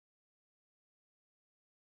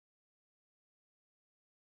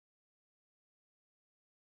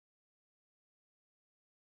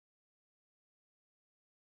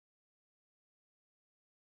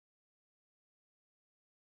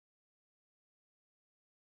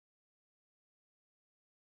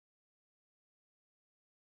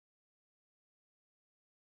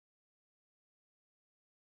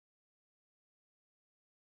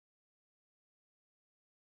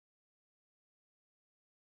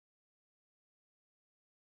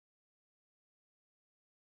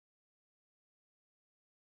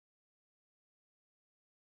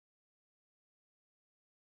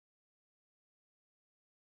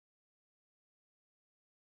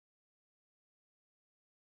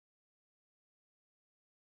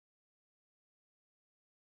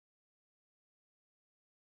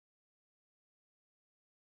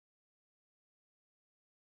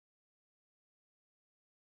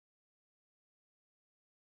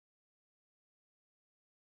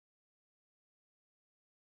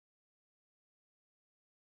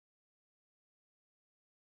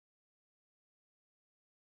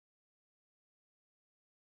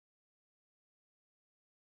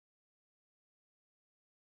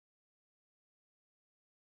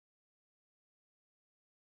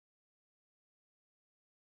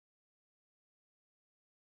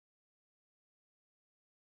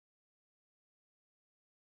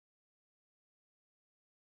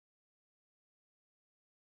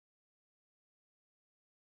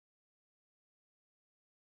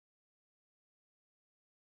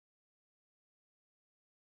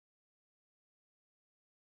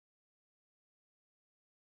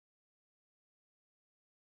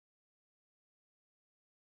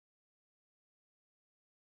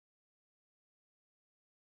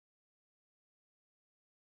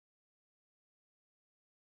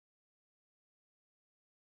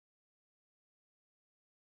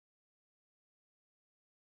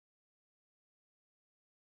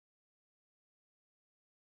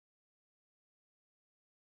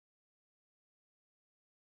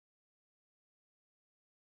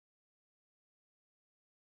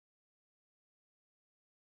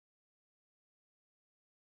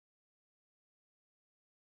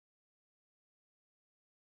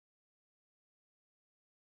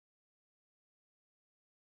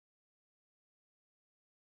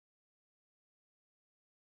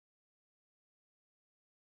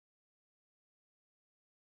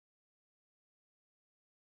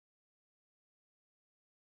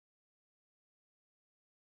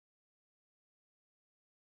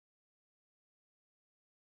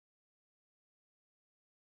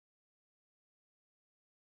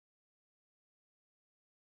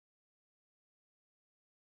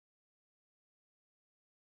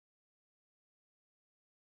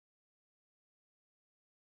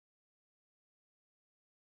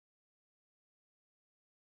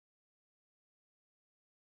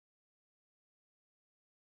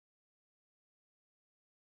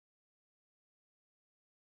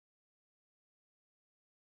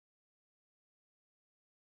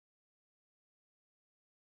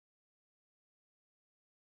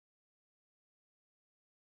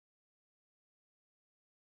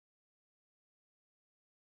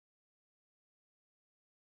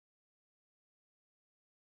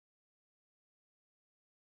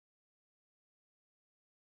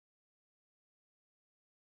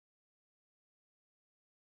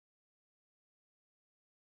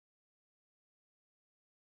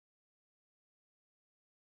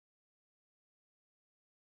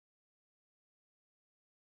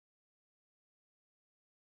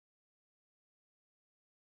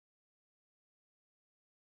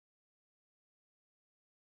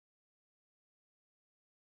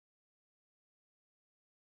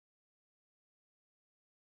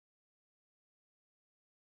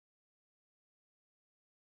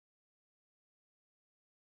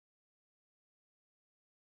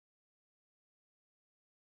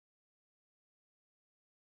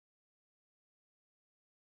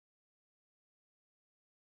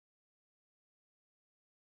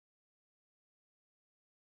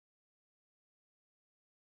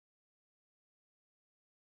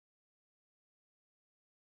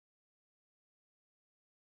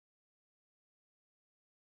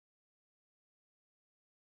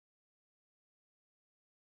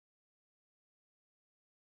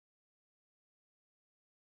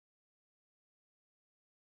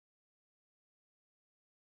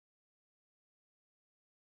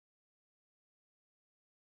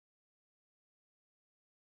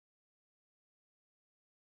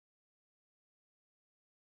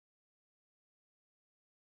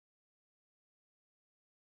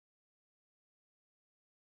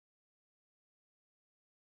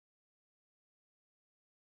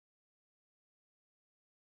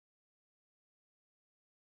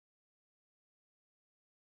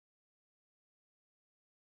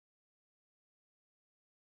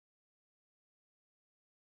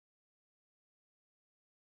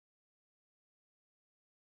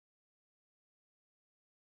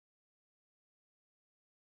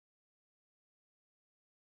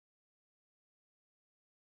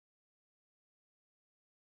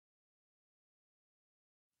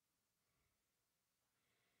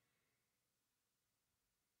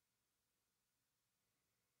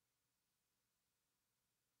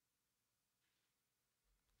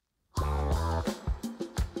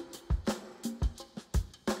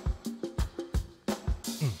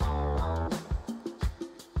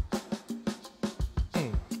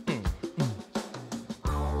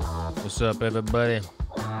What's up, everybody?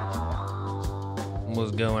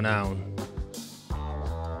 What's going on?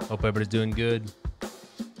 Hope everybody's doing good.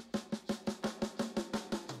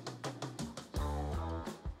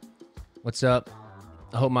 What's up?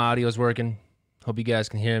 I hope my audio is working. Hope you guys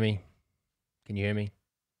can hear me. Can you hear me?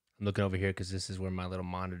 I'm looking over here because this is where my little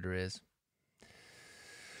monitor is.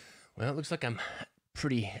 Well, it looks like I'm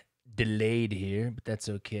pretty delayed here, but that's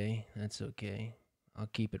okay. That's okay. I'll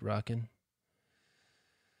keep it rocking.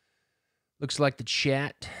 Looks like the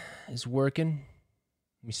chat is working.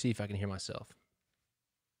 Let me see if I can hear myself.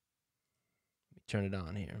 Let me turn it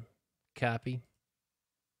on here. Copy.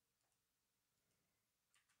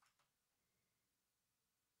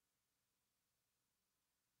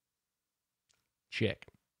 Check.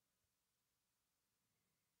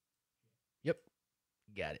 Yep.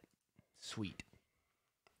 Got it. Sweet.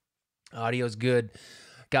 Audio's good.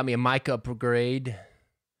 Got me a mic upgrade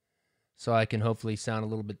so I can hopefully sound a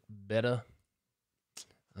little bit better.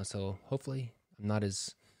 So hopefully I'm not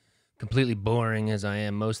as completely boring as I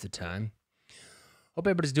am most of the time. Hope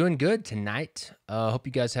everybody's doing good tonight. Hope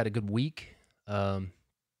you guys had a good week.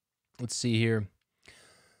 Let's see here.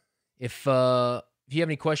 If you have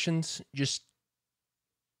any questions, just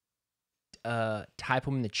type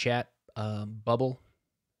them in the chat bubble.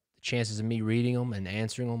 The chances of me reading them and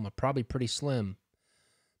answering them are probably pretty slim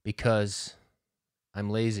because I'm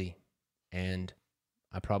lazy and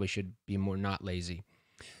I probably should be more not lazy.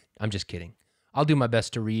 I'm just kidding. I'll do my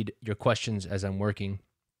best to read your questions as I'm working,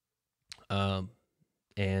 and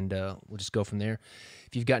we'll just go from there.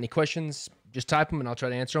 If you've got any questions, just type them and I'll try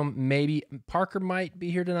to answer them. Maybe Parker might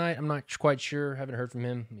be here tonight. I'm not quite sure. Haven't heard from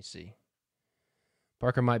him. Let me see.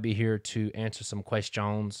 Parker might be here to answer some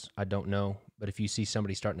questions. I don't know. But if you see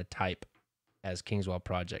somebody starting to type as Kingswell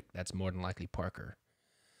Project, that's more than likely Parker.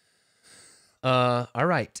 All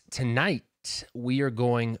right. Tonight, we are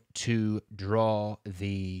going to draw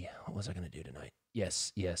the... What was I going to do tonight?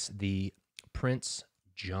 Yes. The Prince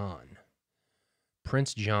John.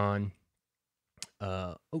 Prince John.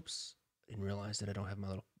 Oops. I didn't realize that I don't have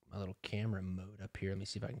my little camera mode up here. Let me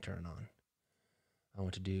see if I can turn it on. I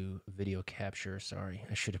want to do video capture. Sorry,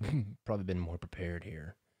 I should have probably been more prepared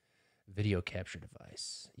here. Video capture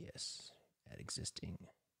device. Yes. Add existing.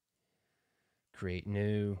 Create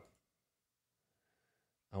new.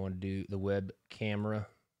 I want to do the web camera.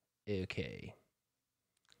 Okay.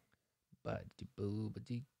 Well,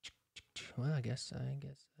 I guess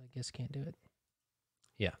can't do it.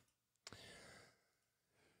 Yeah.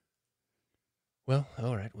 Well,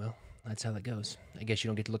 all right. Well, that's how that goes. I guess you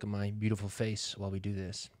don't get to look at my beautiful face while we do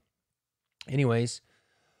this. Anyways,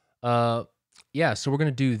 yeah, so we're going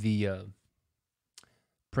to do the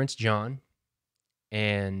Prince John,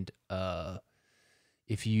 and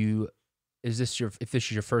if this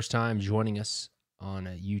is your first time joining us on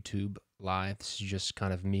a YouTube live, this is just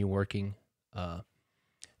kind of me working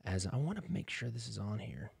as I want to make sure this is on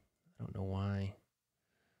here. I don't know why.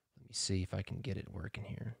 Let me see if I can get it working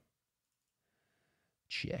here.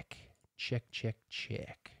 Check.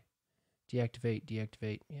 Deactivate. Yeah,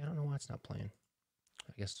 I don't know why it's not playing.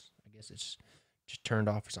 I guess it's just turned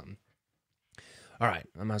off or something. All right,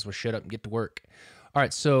 I might as well shut up and get to work. All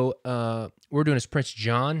right, so we're doing this Prince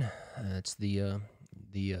John. It's the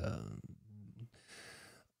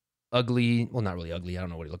ugly, well, not really ugly. I don't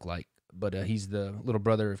know what he looked like, but he's the little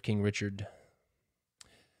brother of King Richard.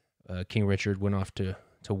 King Richard went off to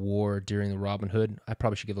war during the Robin Hood. I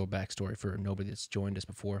probably should give a little backstory for nobody that's joined us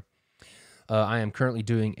before. I am currently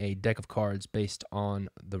doing a deck of cards based on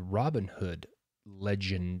the Robin Hood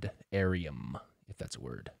legendarium, if that's a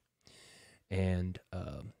word. And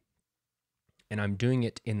I'm doing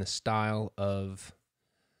it in the style of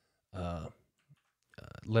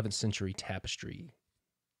 11th century tapestry.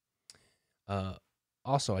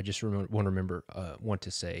 Also, I just want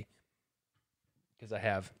to say, because I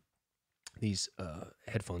have these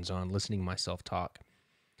headphones on, listening to myself talk.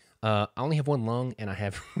 I only have one lung, and I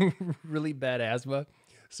have really bad asthma.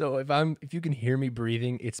 So if you can hear me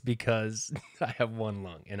breathing, it's because I have one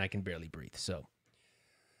lung and I can barely breathe. So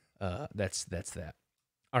that's that.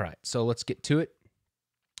 All right, so let's get to it.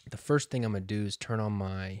 The first thing I'm gonna do is turn on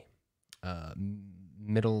my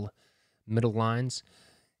middle lines,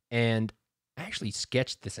 and I actually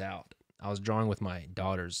sketched this out. I was drawing with my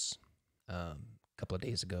daughters a couple of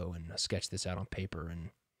days ago, and I sketched this out on paper,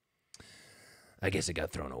 and I guess it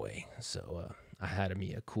got thrown away. So I had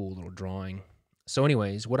me a cool little drawing. So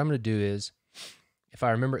anyways, what I'm going to do is, if I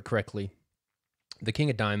remember it correctly, the King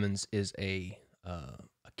of Diamonds is a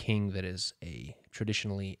king that is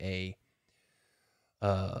traditionally a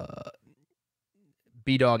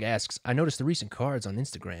B-Dog asks, I noticed the recent cards on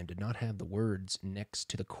Instagram did not have the words next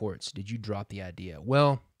to the courts. Did you drop the idea?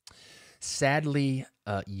 Well, sadly,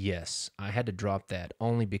 yes. I had to drop that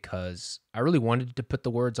only because I really wanted to put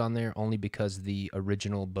the words on there, only because the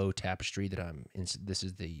original Bow Tapestry that this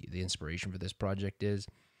is the inspiration for this project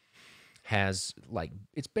has like,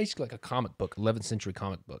 it's basically like a comic book, 11th century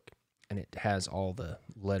comic book, and it has all the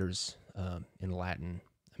letters in Latin.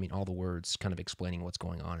 I mean, all the words kind of explaining what's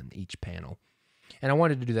going on in each panel. And I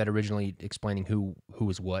wanted to do that originally, explaining who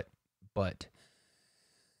was what, but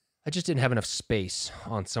I just didn't have enough space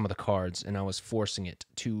on some of the cards, and I was forcing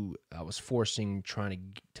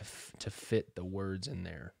trying to fit the words in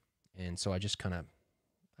there, and so I just kind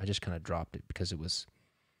of dropped it because it was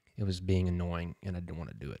being annoying, and I didn't want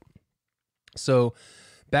to do it. So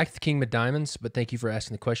back to the King of Diamonds, but thank you for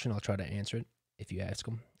asking the question. I'll try to answer it if you ask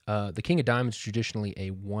them. The King of Diamonds is traditionally a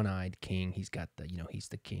one-eyed king. He's got he's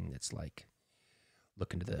the king that's like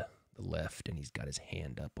looking to the left, and he's got his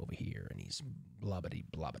hand up over here, and he's blobbity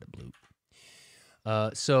bloop.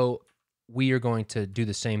 So we are going to do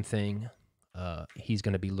the same thing. He's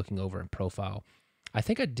going to be looking over in profile. I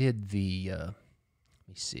think I did the, let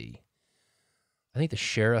me see. I think the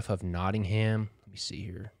Sheriff of Nottingham. Let me see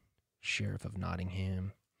here. Sheriff of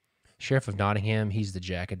Nottingham. Sheriff of Nottingham, he's the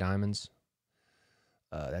Jack of Diamonds.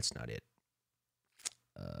 That's not it.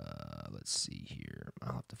 Let's see here.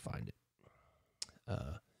 I'll have to find it.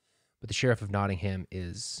 But the Sheriff of Nottingham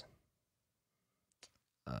is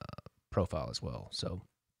profile as well. So,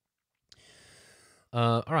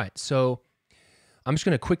 all right. So I'm just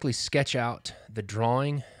going to quickly sketch out the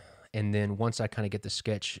drawing, and then once I kind of get the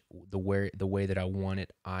sketch the way that I want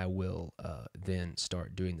it, I will then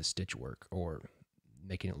start doing the stitch work or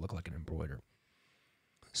making it look like an embroider.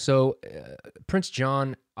 So Prince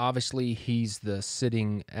John, obviously, he's the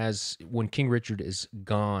sitting as when King Richard is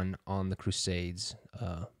gone on the Crusades.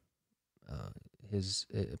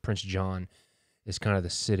 Prince John is kind of the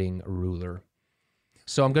sitting ruler.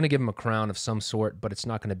 So I'm going to give him a crown of some sort, but it's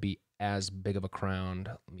not going to be as big of a crown.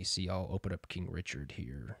 Let me see. I'll open up King Richard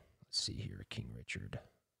here. Let's see here, King Richard.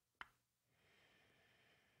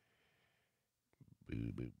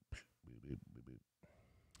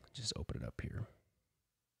 Just open it up here.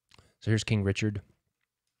 So here's King Richard.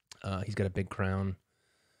 He's got a big crown.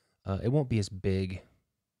 It won't be as big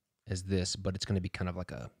as this, but it's going to be kind of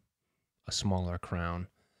like a smaller crown.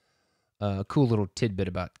 Cool little tidbit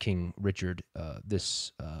about King Richard.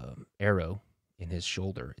 This arrow in his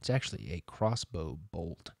shoulder, it's actually a crossbow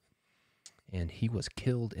bolt. And he was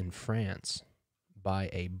killed in France by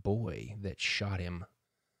a boy that shot him,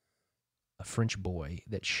 a French boy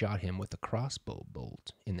that shot him with a crossbow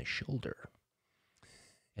bolt in the shoulder.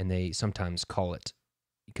 And they sometimes call it,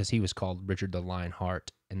 because he was called Richard the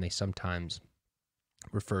Lionheart, and they sometimes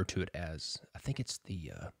refer to it as, I think it's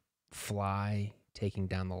the fly taking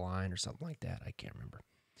down the line or something like that. I can't remember.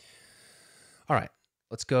 All right,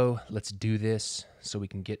 let's go. Let's do this so we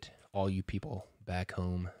can get all you people back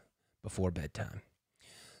home before bedtime.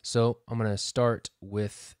 So I'm going to start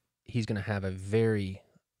with, he's going to have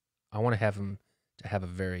I want to have him to have a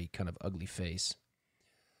very kind of ugly face.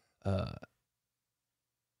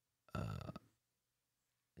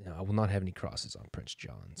 No, I will not have any crosses on Prince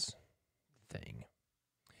John's thing.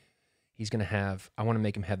 He's going to have, I want to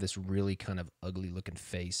make him have this really kind of ugly looking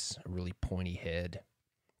face, a really pointy head.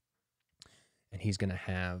 And he's going to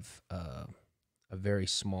have a very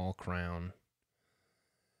small crown.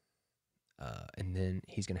 And then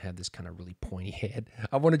he's going to have this kind of really pointy head.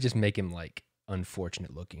 I want to just make him like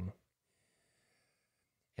unfortunate looking.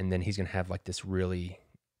 And then he's going to have like this really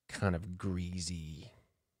kind of greasy,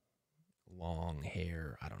 long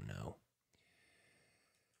hair. I don't know.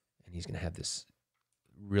 And he's going to have this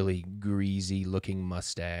really greasy looking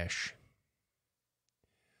mustache.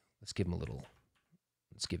 Let's give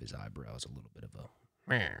his eyebrows a little bit of a,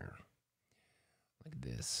 like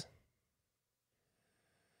this.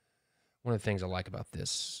 One of the things I like about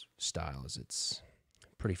this style is it's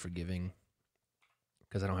pretty forgiving,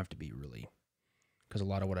 because I don't have to be really, because a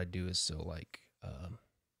lot of what I do is so like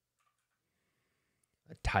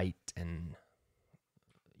tight, and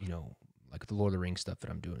like the Lord of the Rings stuff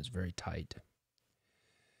that I'm doing is very tight.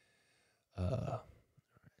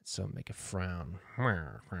 So make a frown.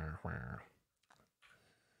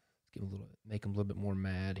 Make him a little bit more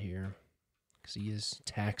mad here, because he is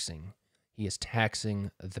taxing. He is taxing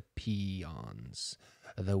the peons,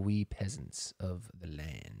 the wee peasants of the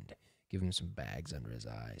land. Give him some bags under his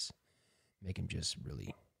eyes. Make him just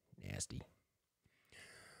really nasty.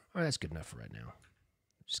 All right, that's good enough for right now.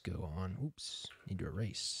 Just go on. Oops, need to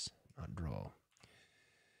erase, not draw.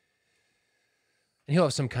 And he'll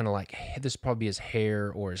have some kind of like, this will probably be his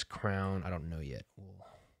hair or his crown. I don't know yet.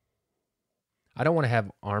 I don't want to have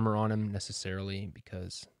armor on him necessarily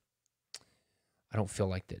because I don't feel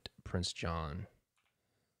like that Prince John,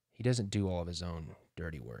 he doesn't do all of his own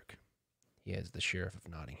dirty work. He has the Sheriff of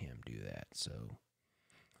Nottingham do that. So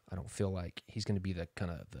I don't feel like he's going to be the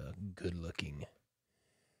kind of the good-looking,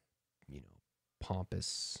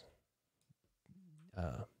 pompous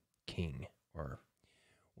king or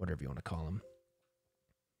whatever you want to call him.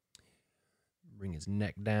 Bring his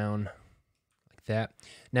neck down like that.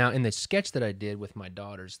 Now, in the sketch that I did with my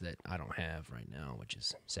daughters that I don't have right now, which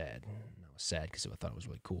is sad. I was sad because I thought it was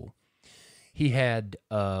really cool. He had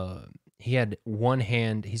one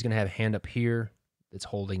hand. He's going to have a hand up here that's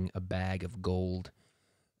holding a bag of gold,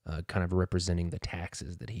 kind of representing the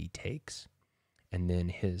taxes that he takes. And then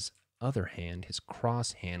his other hand, his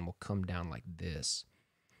cross hand, will come down like this.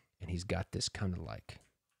 And he's got this kind of like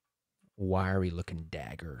wiry looking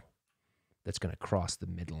dagger that's going to cross the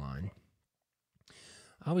midline.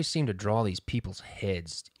 I always seem to draw these people's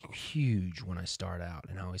heads huge when I start out,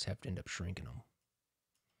 and I always have to end up shrinking them.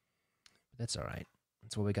 But that's all right.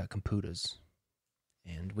 That's why we got computers.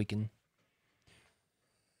 And we can...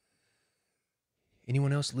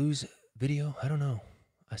 Anyone else lose video? I don't know.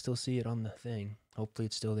 I still see it on the thing. Hopefully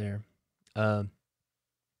it's still there. All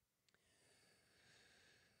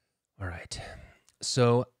right.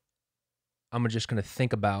 So I'm just going to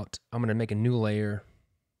think about, I'm going to make a new layer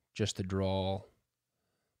just to draw,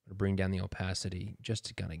 to bring down the opacity, just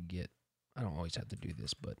to kind of get, I don't always have to do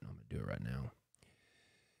this, but I'm going to do it right now.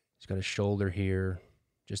 He's got a shoulder here,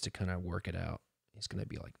 just to kind of work it out. It's going to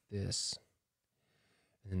be like this.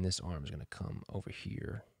 And then this arm is going to come over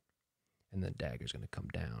here. And the dagger is going to come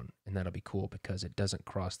down. And that'll be cool because it doesn't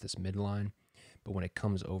cross this midline. But when it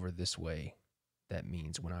comes over this way, that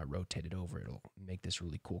means when I rotate it over, it'll make this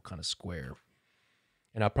really cool kind of square.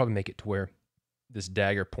 And I'll probably make it to where this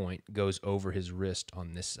dagger point goes over his wrist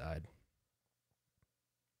on this side.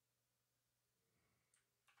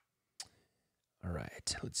 All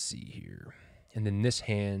right, let's see here. And then this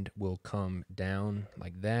hand will come down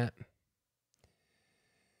like that.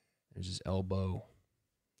 There's his elbow,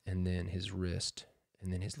 and then his wrist,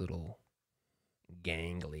 and then his little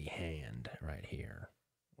gangly hand right here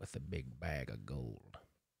with a big bag of gold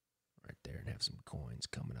right there, and have some coins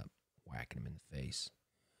coming up, whacking him in the face.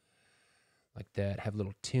 Like that. Have a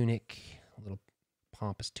little tunic, a little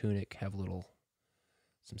pompous tunic, have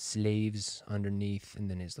some sleeves underneath, and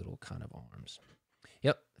then his little kind of arms.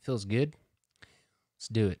 Yep, feels good. Let's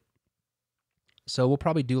do it. So we'll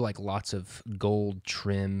probably do like lots of gold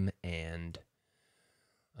trim and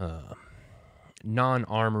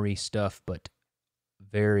non-armory stuff, but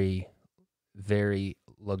very, very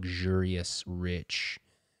luxurious, rich.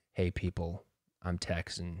 Hey, people, I'm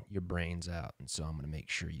taxing your brains out, and so I'm going to make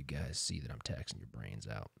sure you guys see that I'm taxing your brains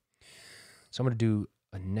out. So I'm going to do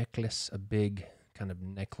a necklace, a big kind of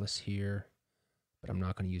necklace here, but I'm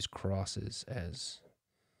not going to use crosses as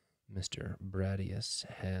Mr. Bradius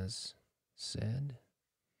has said.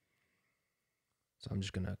 So I'm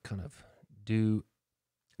just going to kind of do...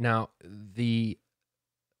 Now,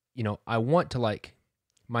 I want to like...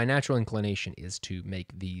 My natural inclination is to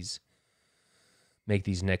make these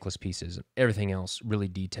necklace pieces, everything else really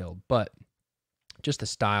detailed, but just the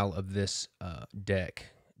style of this deck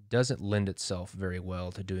doesn't lend itself very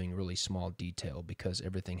well to doing really small detail because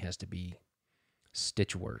everything has to be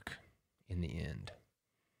stitch work in the end.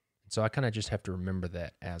 So I kind of just have to remember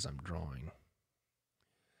that as I'm drawing.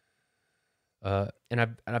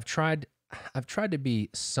 And I've tried to be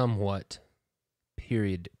somewhat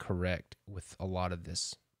period correct with a lot of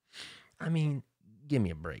this. I mean, give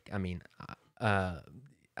me a break. I mean,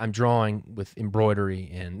 I'm drawing with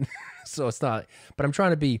embroidery, and so it's not. But I'm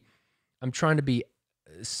trying to be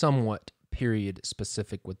somewhat period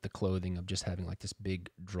specific with the clothing of just having like this big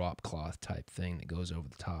drop cloth type thing that goes over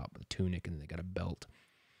the top, the tunic, and then they got a belt.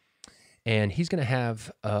 And he's gonna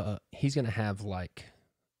have like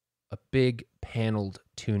a big paneled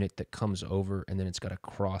tunic that comes over, and then it's got a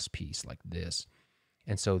cross piece like this.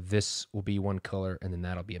 And so this will be one color, and then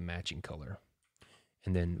that'll be a matching color.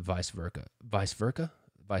 And then vice versa. Vice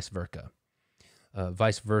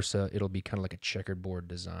versa, it'll be kind of like a checkerboard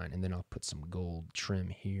design, and then I'll put some gold trim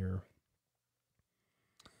here.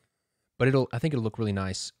 But I think it'll look really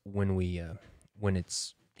nice when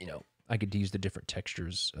it's, I get to use the different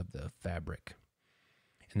textures of the fabric.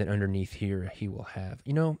 And then underneath here, he will have,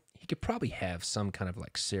 he could probably have some kind of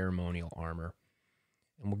like ceremonial armor.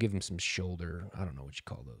 And we'll give him some shoulder, I don't know what you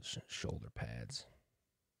call those, shoulder pads.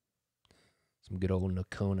 Some good old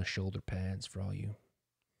Nakona shoulder pads for all you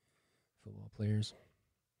football players.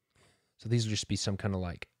 So these will just be some kind of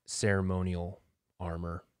like ceremonial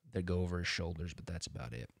armor that go over his shoulders, but that's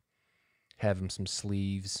about it. Have him some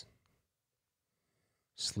sleeves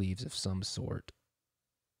of some sort.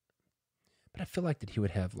 But I feel like that he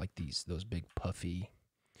would have like those big puffy,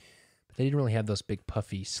 but they didn't really have those big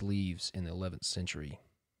puffy sleeves in the 11th century.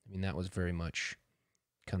 I mean, that was very much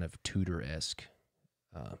kind of Tudor-esque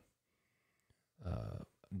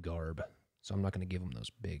garb. So I'm not going to give him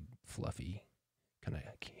those big, fluffy, kind of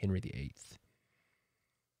Henry VIII.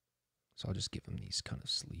 So I'll just give him these kind of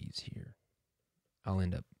sleeves here. I'll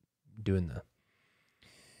end up doing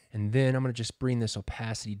and then I'm going to just bring this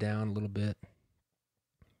opacity down a little bit.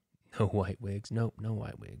 No white wigs. Nope, no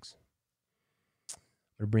white wigs. I'm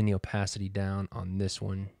going to bring the opacity down on this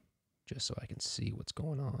one just so I can see what's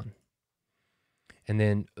going on. And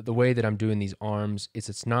then the way that I'm doing these arms is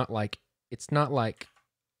it's not like,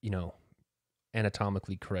 you know,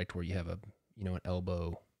 anatomically correct where you have an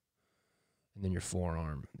elbow and then your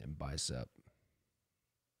forearm and bicep,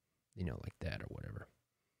 like that or whatever.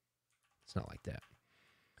 It's not like that.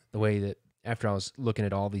 The way that after I was looking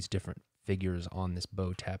at all these different figures on this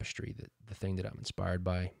bow tapestry, the thing that I'm inspired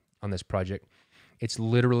by on this project, it's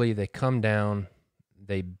literally they come down,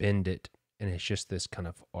 they bend it, and it's just this kind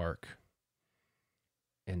of arc.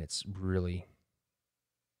 And it's really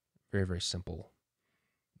very, very simple.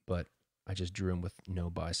 But I just drew him with no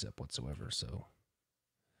bicep whatsoever, so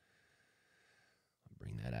I'll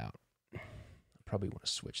bring that out. I probably want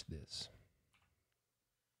to switch this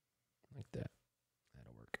like that.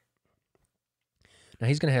 That'll work. Now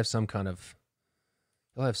he's going to have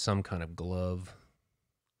he'll have some kind of gloved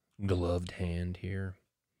hand here.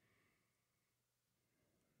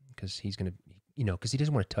 Because he's going to, because he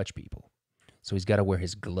doesn't want to touch people. So he's got to wear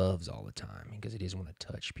his gloves all the time because he doesn't want to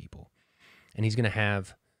touch people. And he's going to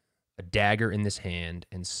have a dagger in this hand.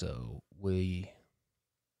 And so we'll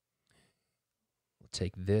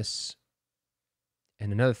take this.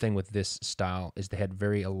 And another thing with this style is they had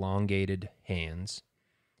very elongated hands.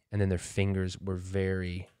 And then their fingers were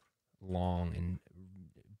very long and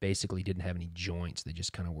basically didn't have any joints. They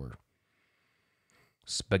just kind of were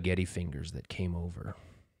spaghetti fingers that came over.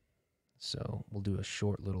 So we'll do a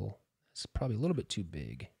short little, it's probably a little bit too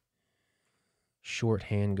big. Short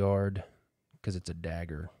hand guard, because it's a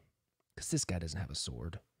dagger. Because this guy doesn't have a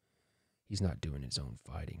sword. He's not doing his own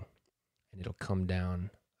fighting. And it'll come down,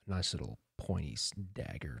 a nice little pointy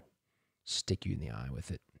dagger. Stick you in the eye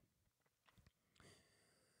with it.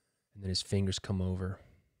 And then his fingers come over.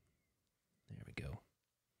 There we go.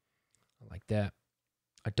 I like that.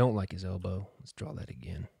 I don't like his elbow. Let's draw that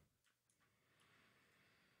again.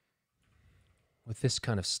 With this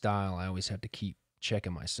kind of style, I always have to keep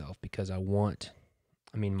checking myself because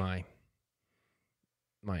my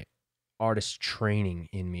artist training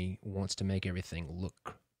in me wants to make everything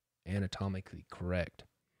look anatomically correct.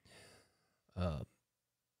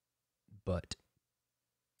 But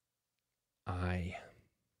I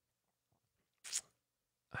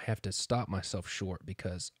have to stop myself short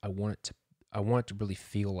because I want it to really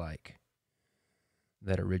feel like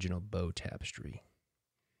that original bow tapestry.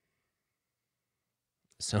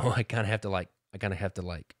 So I kind of have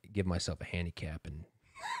to give myself a handicap and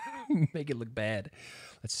make it look bad.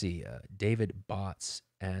 Let's see. David Botts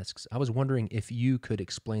asks, I was wondering if you could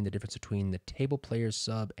explain the difference between the table players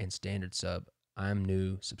sub and standard sub. I'm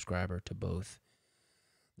new subscriber to both.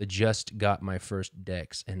 They just got my first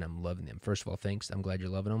decks and I'm loving them. First of all, thanks. I'm glad you're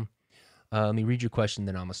loving them. Let me read your question,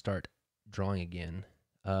 then I'm gonna start drawing again.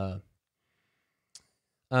 The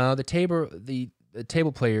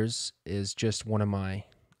table players is just one of my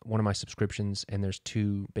subscriptions, and there's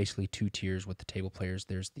basically two tiers with the table players.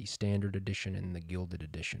 There's the standard edition and the gilded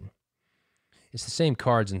edition. It's the same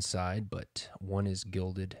cards inside, but one is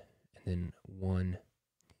gilded and then one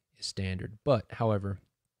is standard. But however,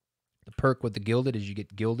 the perk with the gilded is you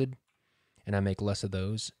get gilded, and I make less of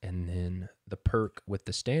those. And then the perk with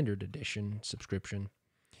the standard edition subscription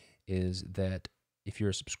is that if you're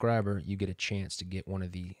a subscriber, you get a chance to get one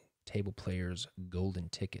of the table players' golden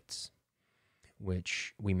tickets,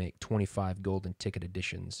 which we make 25 golden ticket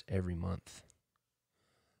editions every month.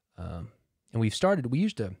 And we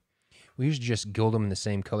used to just gild them in the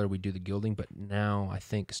same color we do the gilding, but now I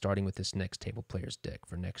think starting with this next table players deck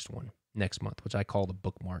for next month, which I call the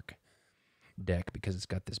bookmark deck because it's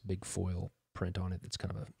got this big foil print on it that's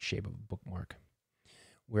kind of a shape of a bookmark.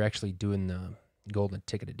 We're actually doing the golden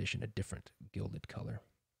ticket edition a different gilded color.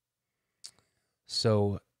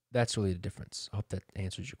 So that's really the difference. I hope that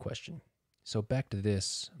answers your question. So back to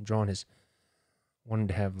this, I'm drawing wanted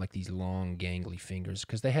to have like these long gangly fingers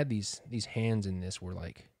because they had these hands in this were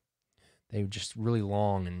like, they were just really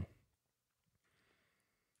long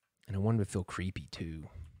And I wanted to feel creepy too.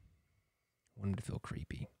 Wanted to feel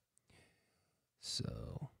creepy. So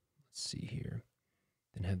let's see here.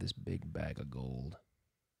 Then have this big bag of gold.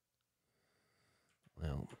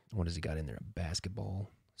 Well, what has he got in there? A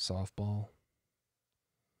basketball, softball.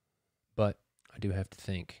 But I do have to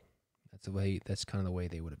think that's kind of the way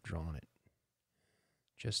they would have drawn it.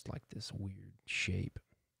 Just like this weird shape.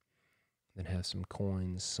 Then have some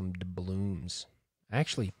coins, some doubloons.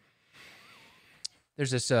 Actually,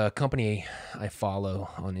 there's this company I follow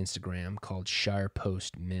on Instagram called Shire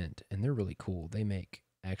Post Mint, and they're really cool. They make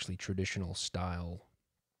actually traditional style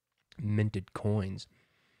minted coins.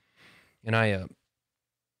 And I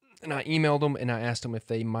emailed them and I asked them if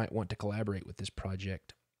they might want to collaborate with this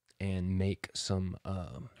project and make some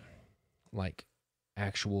like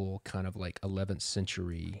actual kind of like 11th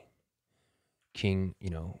century King,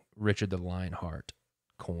 Richard the Lionheart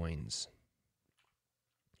coins.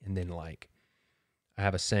 And then like I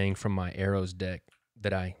have a saying from my Arrows deck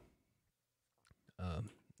that I've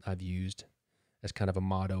used as kind of a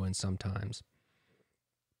motto and sometimes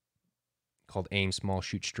called aim small,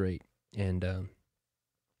 shoot straight. And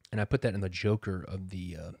I put that in the Joker of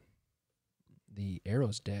the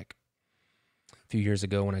Arrows deck a few years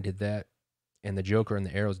ago when I did that. And the Joker in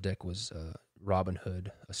the Arrows deck was Robin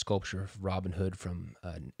Hood, a sculpture of Robin Hood from,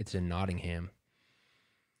 it's in Nottingham.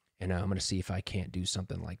 And I'm going to see if I can't do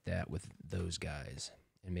something like that with those guys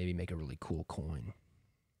and maybe make a really cool coin.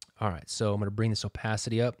 All right, so I'm going to bring this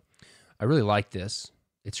opacity up. I really like this.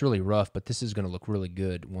 It's really rough, but this is going to look really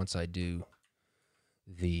good once I do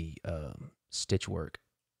the stitch work.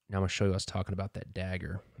 Now I'm going to show you I was talking about that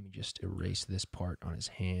dagger. Let me just erase this part on his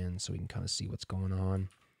hand so we can kind of see what's going on.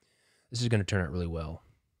 This is going to turn out really well.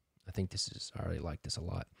 I already like this a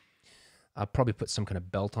lot. I'll probably put some kind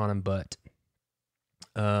of belt on him, but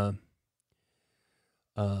so I'm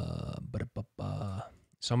going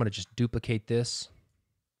to just duplicate this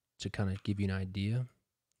to kind of give you an idea.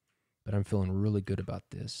 But I'm feeling really good about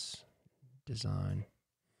this design.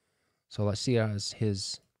 So let's see how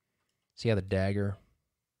the dagger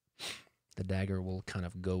will kind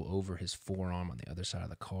of go over his forearm on the other side of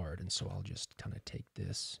the card. And so I'll just kind of take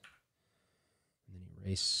this and then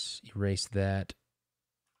erase that.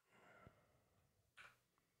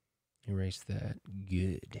 Erase that.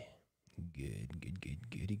 Good.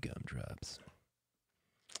 Goody gumdrops.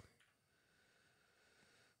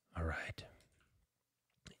 All right.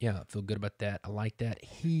 Yeah, I feel good about that. I like that.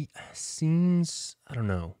 He seems, I don't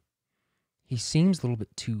know. He seems a little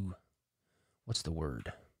bit too, what's the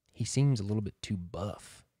word? He seems a little bit too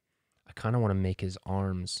buff. I kind of want to make his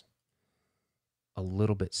arms a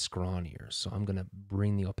little bit scrawnier. So I'm going to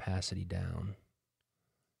bring the opacity down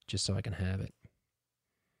just so I can have it.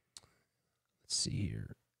 Let's see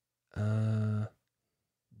here.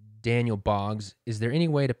 Daniel Boggs, is there any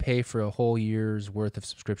way to pay for a whole year's worth of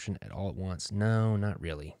subscription at all at once? No, not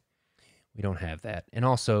really. We don't have that. And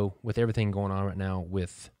also, with everything going on right now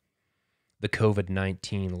with the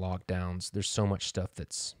COVID-19 lockdowns, there's so much stuff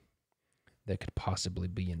that could possibly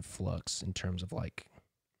be in flux in terms of like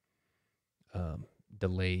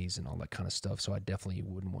delays and all that kind of stuff. So I definitely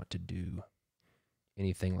wouldn't want to do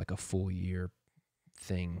anything like a full year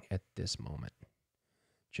thing at this moment,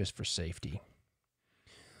 just for safety.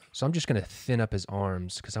 So I'm just going to thin up his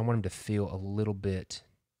arms because I want him to feel a little bit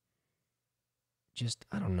just,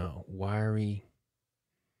 I don't know, wiry,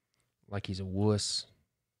 like he's a wuss,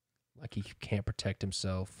 like he can't protect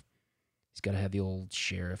himself. He's got to have the old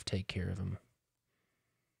sheriff take care of him.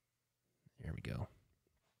 There we go.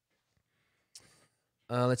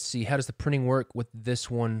 Let's see. How does the printing work with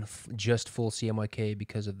this one? Just full CMYK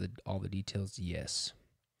because of all the details? Yes.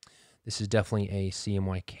 This is definitely a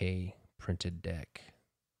CMYK printed deck.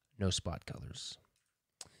 No spot colors.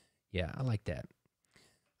 Yeah, I like that.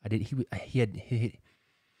 He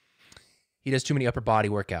does too many upper body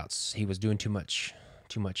workouts. He was doing too much.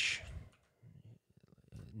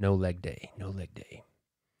 No leg day. Let's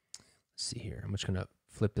see here. I'm just gonna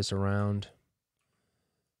flip this around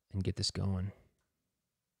and get this going.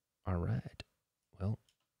 All right. Well,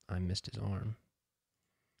 I missed his arm.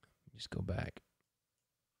 Just go back.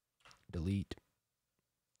 Delete.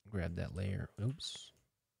 Grab that layer. Oops.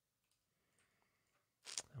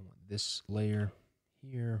 I want this layer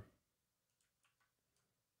here.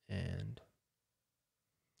 And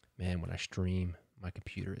man, when I stream, my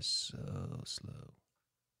computer is so slow.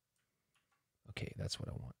 Okay, that's what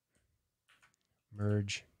I want.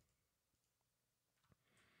 Merge.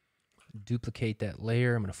 Duplicate that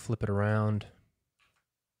layer. I'm going to flip it around.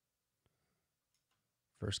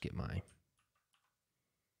 First, get my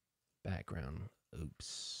background.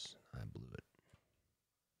 Oops, I blew it.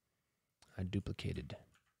 I duplicated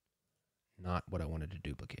not what I wanted to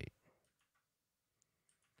duplicate.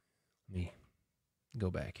 Let me go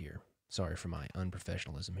back here. Sorry for my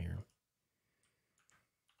unprofessionalism here.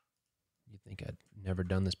 You'd think I'd never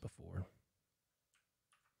done this before.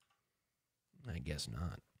 I guess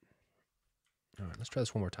not. All right, let's try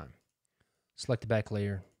this one more time. Select the back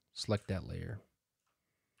layer, select that layer,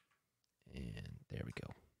 and there we go.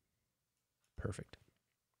 Perfect.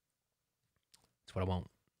 That's what I want.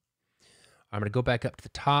 I'm going to go back up to the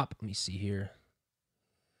top. Let me see here.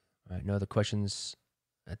 All right, no other questions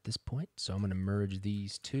at this point, so I'm going to merge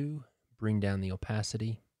these two, bring down the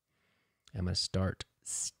opacity. I'm going to start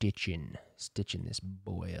stitching this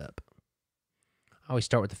boy up. I always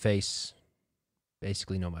start with the face,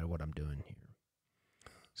 basically no matter what I'm doing here.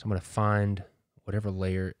 So I'm going to find whatever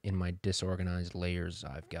layer in my disorganized layers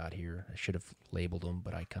I've got here. I should have labeled them,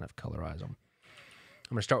 but I kind of colorize them.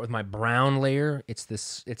 I'm going to start with my brown layer. It's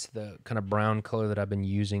the kind of brown color that I've been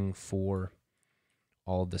using for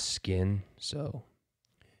all the skin. So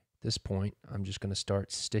at this point, I'm just going to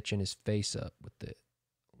start stitching his face up with the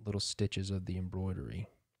little stitches of the embroidery.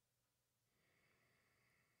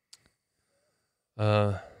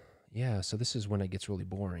 Yeah, so this is when it gets really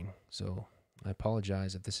boring. So I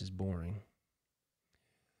apologize if this is boring.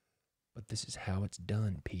 But this is how it's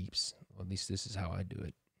done, peeps. Or at least this is how I do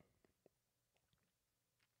it.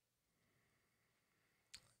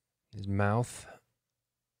 His mouth.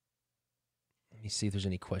 Let me see if there's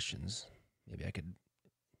any questions. Maybe I could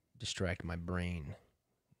distract my brain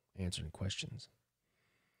answering questions.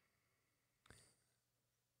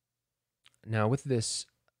 Now with this,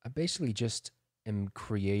 I basically just am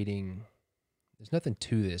creating, there's nothing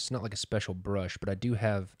to this, not like a special brush, but I do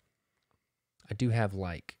have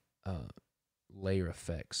like layer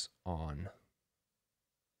effects on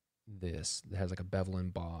this. It has like a bevel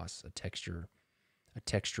emboss, a texture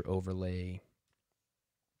overlay.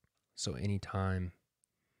 So anytime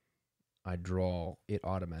I draw, it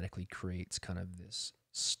automatically creates kind of this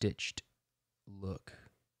stitched look.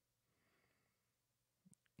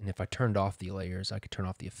 And if I turned off the layers, I could turn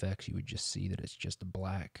off the effects, you would just see that it's just a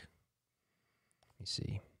black. Let me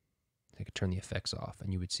see. I could turn the effects off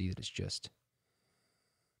and you would see that it's just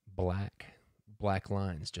black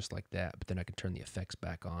lines just like that. But then I can turn the effects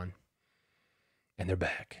back on and they're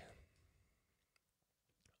back.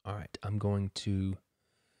 All right, I'm going to,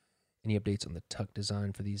 any updates on the tuck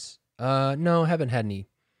design for these? No, haven't had any.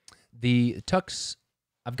 The tucks,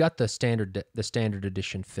 I've got the standard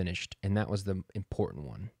edition finished, and that was the important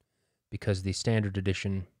one because the standard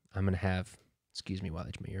edition I'm going to have, excuse me while I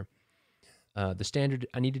itch my ear. I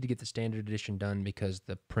needed to get the standard edition done because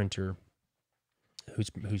the printer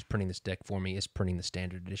who's printing this deck for me is printing the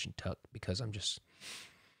standard edition tuck because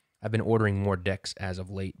I've been ordering more decks as of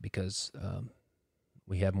late because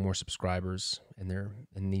we have more subscribers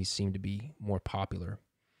and these seem to be more popular.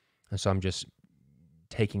 And so I'm just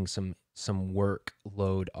taking some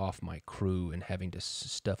workload off my crew and having to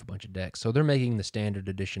stuff a bunch of decks. So they're making the standard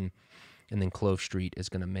edition, and then Clove Street is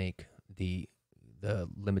going to make the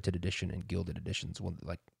limited edition and gilded editions,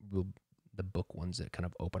 the book ones that kind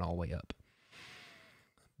of open all the way up.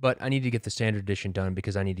 But I need to get the standard edition done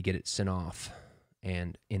because I need to get it sent off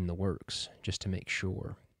and in the works just to make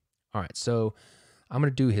sure. All right, so I'm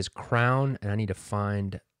going to do his crown, and I need to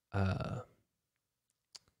find...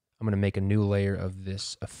 I'm going to make a new layer of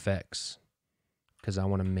this effects because I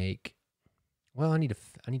want to make, well, I need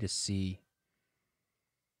to see,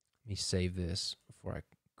 let me save this before I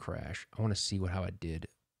crash. I want to see how I did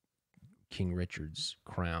King Richard's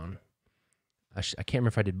crown. I can't remember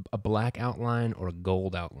if I did a black outline or a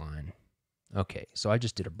gold outline. Okay, so I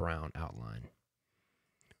just did a brown outline.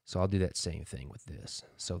 So I'll do that same thing with this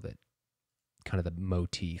so that kind of the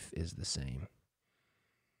motif is the same.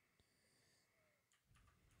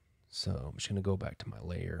 So I'm just going to go back to my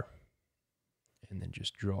layer and then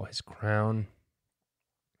just draw his crown.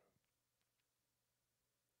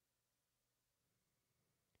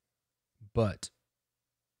 But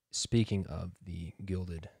speaking of the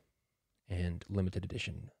gilded and limited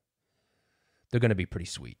edition, they're going to be pretty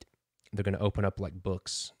sweet. They're going to open up like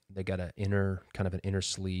books. They got an inner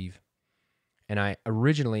sleeve. And I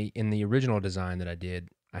originally, in the original design that I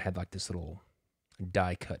did, I had like this little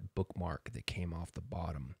die cut bookmark that came off the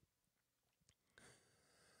bottom.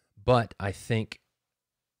 But I think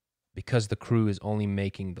because the crew is only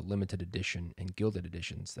making the limited edition and gilded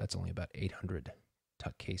editions, that's only about 800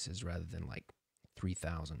 tuck cases rather than like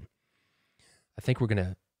 3,000. I think we're going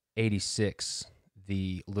to 86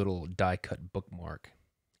 the little die cut bookmark,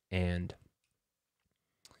 and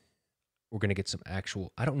we're going to get some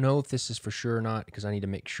actual, I don't know if this is for sure or not because I need to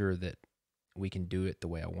make sure that we can do it the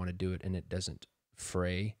way I want to do it and it doesn't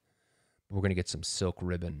fray. We're going to get some silk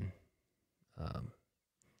ribbon.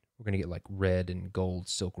 We're going to get like red and gold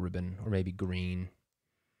silk ribbon, or maybe green.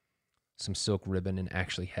 Some silk ribbon, and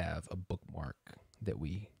actually have a bookmark that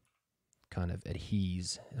we kind of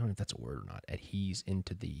adheres. I don't know if that's a word or not. Adheres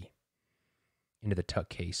into the tuck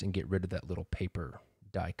case, and get rid of that little paper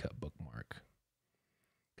die cut bookmark.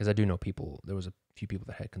 Because I do know there was a few people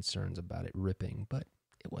that had concerns about it ripping, but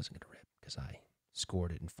it wasn't going to rip because I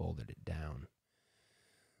scored it and folded it down.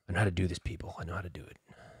 I know how to do this, people. I know how to do it.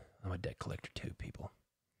 I'm a deck collector too, people.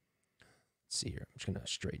 Let's see here. I'm just going to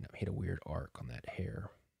straighten up, hit a weird arc on that hair.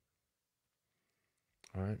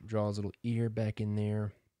 All right, draw his little ear back in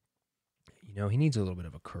there. You know, he needs a little bit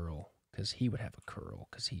of a curl, because he would have a curl,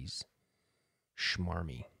 because he's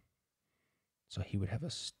schmarmy. So he would have a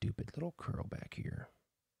stupid little curl back here.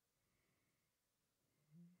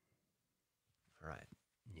 All right.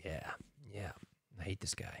 Yeah. I hate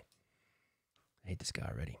this guy. I hate this guy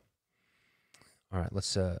already. All right,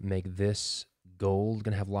 let's make this gold.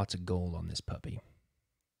 Gonna have lots of gold on this puppy.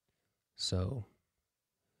 So,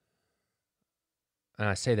 and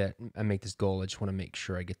I say that I make this gold. I just want to make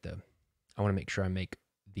sure I make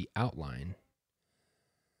the outline,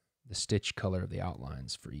 the stitch color of the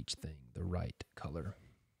outlines for each thing, the right color.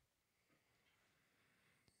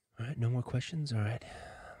 All right, no more questions. All right.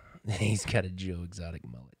 He's got a Joe Exotic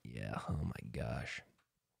mullet. Yeah. Oh my gosh.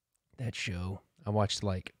 That show. I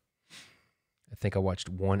think I watched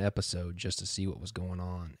one episode just to see what was going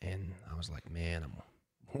on, and I was like, man,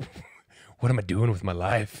 what am I doing with my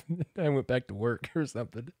life? I went back to work or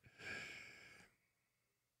something.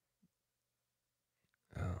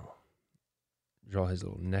 Oh. Draw his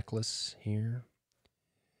little necklace here.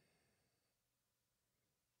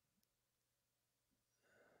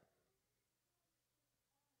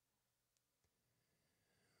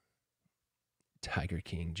 Tiger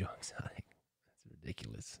King Joe Exotic. That's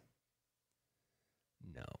ridiculous.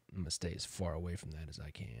 No, I'm going to stay as far away from that as I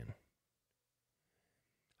can.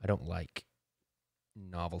 I don't like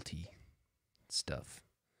novelty stuff.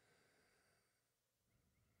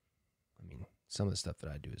 I mean, some of the stuff that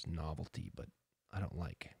I do is novelty, but I don't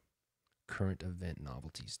like current event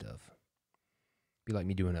novelty stuff. Be like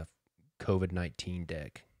me doing a COVID-19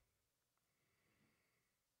 deck.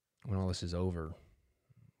 When all this is over,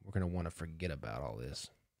 we're going to want to forget about all this.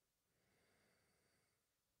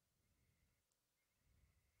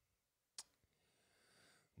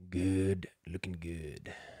 Good. Looking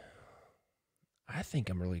good. I think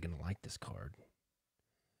I'm really going to like this card.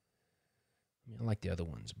 I mean, I like the other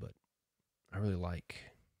ones, but I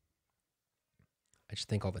just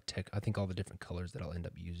think all the different colors that I'll end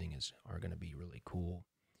up using are going to be really cool.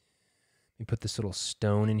 Let me put this little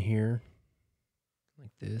stone in here,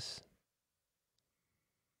 like this.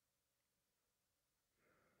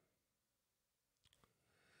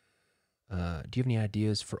 Do you have any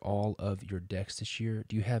ideas for all of your decks this year?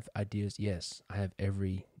 Do you have ideas? Yes, I have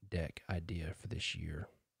every deck idea for this year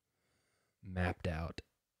mapped out.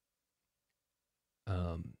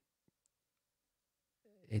 I'm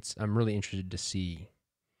really interested to see,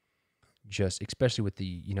 just especially with the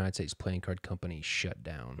United States Playing Card Company shut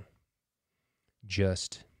down,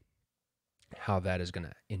 just how that is going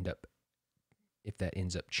to end up, if that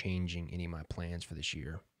ends up changing any of my plans for this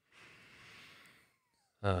year.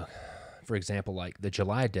 For example, like the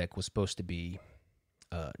July deck was supposed to be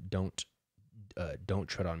Don't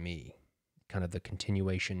Tread on Me, kind of the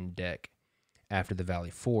continuation deck after the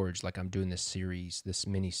Valley Forge. Like I'm doing this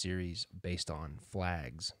mini series based on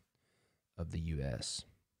flags of the U.S.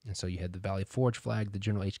 And so you had the Valley Forge flag, the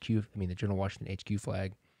General Washington HQ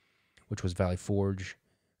flag, which was Valley Forge.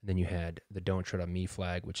 And then you had the Don't Tread on Me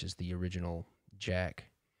flag, which is the original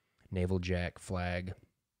Naval Jack flag.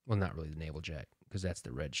 Well, not really the Naval Jack, because that's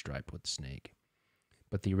the red stripe with the snake.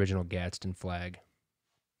 But the original Gadsden flag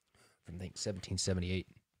from, I think, 1778.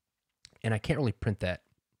 And I can't really print that.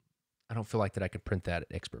 I don't feel like that I could print that at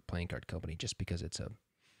Expert Playing Card Company, just because it's a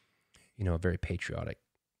very patriotic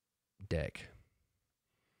deck.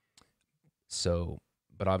 So,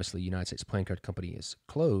 but obviously United States Playing Card Company is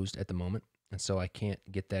closed at the moment, and so I can't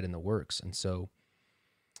get that in the works. And so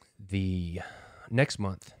the next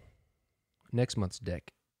month's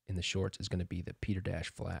deck in the shorts is going to be the Peter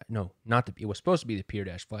Dash Flash. No, it was supposed to be the Peter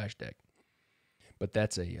Dash Flash deck, but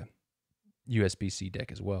that's a USBC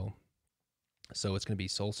deck as well. So it's going to be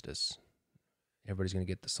Solstice. Everybody's going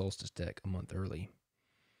to get the Solstice deck a month early.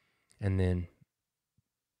 And then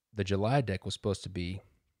the July deck was supposed to be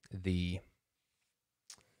the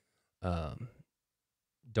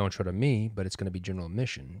Don't Tread on Me, but it's going to be General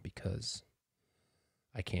Admission, because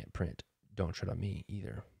I can't print Don't Tread on Me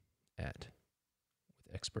either with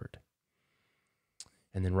Expert.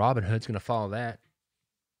 And then Robin Hood's going to follow that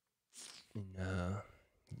in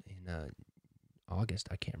August.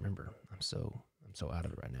 I can't remember. I'm so out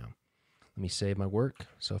of it right now. Let me save my work.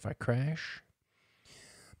 So if I crash,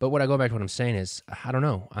 but what I go back to what I'm saying is, I don't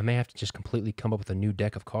know. I may have to just completely come up with a new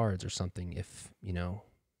deck of cards or something. If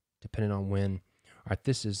depending on when. All right,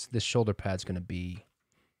 this shoulder pad's going to be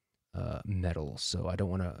metal, so I don't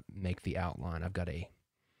want to make the outline. I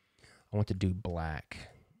want to do black.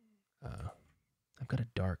 I've got a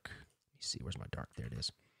dark. Let me see. Where's my dark? There it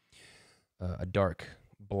is. A dark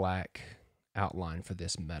black outline for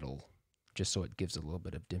this metal, just so it gives a little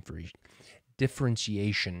bit of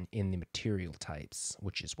differentiation in the material types,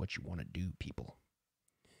 which is what you want to do, people.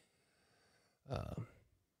 But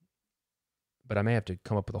I may have to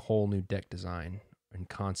come up with a whole new deck design and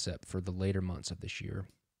concept for the later months of this year,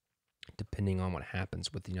 depending on what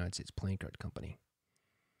happens with the United States Playing Card Company.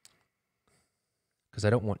 Because I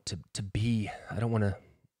don't want to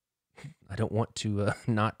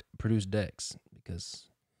not produce decks, because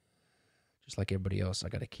just like everybody else, I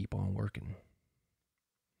got to keep on working.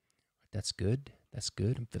 That's good.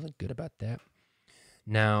 I'm feeling good about that.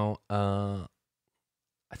 Now, I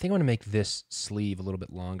think I want to make this sleeve a little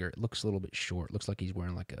bit longer. It looks a little bit short. It looks like he's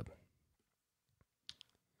wearing like a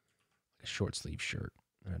short sleeve shirt,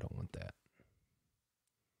 and I don't want that.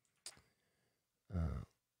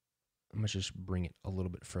 I'm going to just bring it a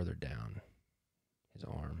little bit further down his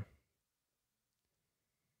arm.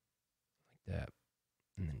 Like that.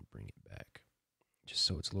 And then bring it back. Just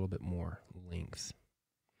so it's a little bit more length.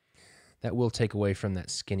 That will take away from that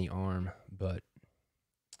skinny arm, but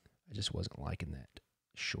I just wasn't liking that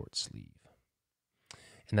short sleeve.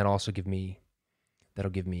 And that'll give me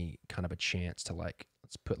kind of a chance to, like,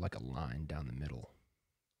 let's put like a line down the middle.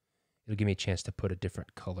 It'll give me a chance to put a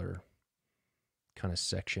different color kind of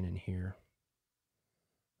section in here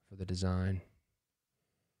for the design.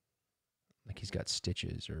 Like he's got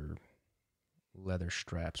stitches or leather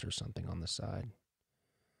straps or something on the side.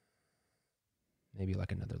 Maybe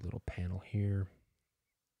like another little panel here.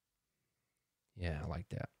 Yeah, I like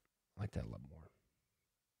that. I like that a lot more.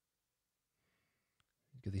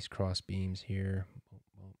 Get these cross beams here.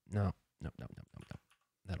 No.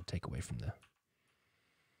 That'll take away from the...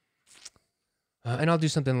 and I'll do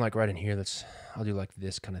something like right in here. I'll do like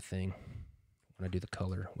this kind of thing when I do the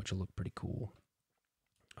color, which will look pretty cool.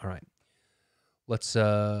 All right. Let's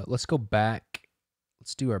go back.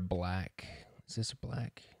 Let's do our black. Is this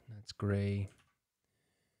black? That's gray.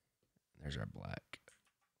 There's our black.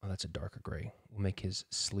 Oh, that's a darker gray. We'll make his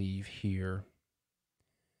sleeve here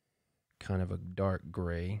kind of a dark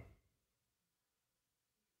gray.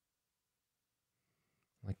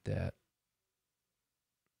 Like that.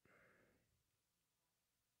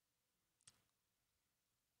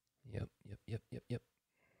 Yep.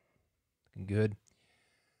 Looking good.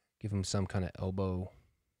 Give him some kind of elbow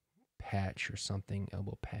patch or something.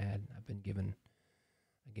 Elbow pad. I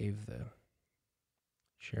gave the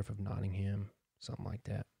Sheriff of Nottingham something like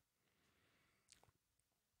that.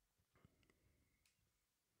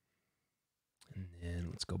 And then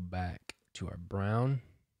let's go back to our brown.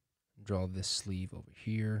 Draw this sleeve over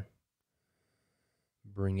here.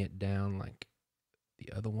 Bring it down like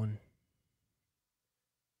the other one.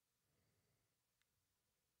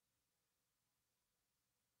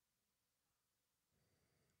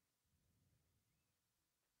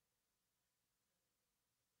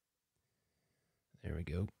 There we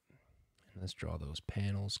go. And let's draw those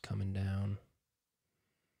panels coming down.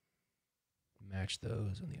 Match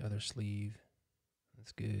those on the other sleeve.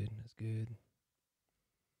 That's good.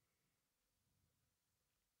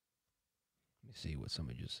 Let me see what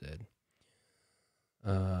somebody just said.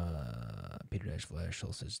 Peter Dash Flash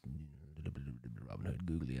says Robin Hood,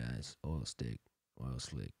 googly eyes, oil slick,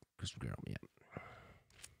 Christopher Garrett. Yeah.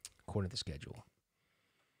 According to the schedule.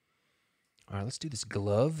 All right, let's do this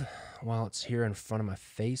glove while it's here in front of my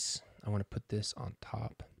face. I want to put this on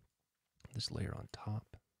top. This layer on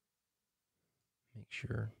top. Make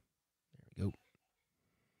sure. There we go.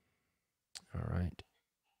 All right.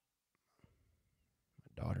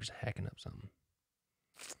 My daughter's hacking up something.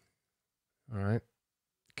 All right.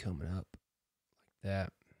 Coming up like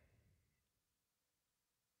that.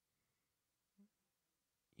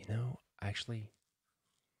 Actually,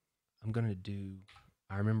 I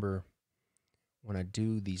remember when I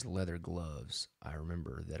do these leather gloves, I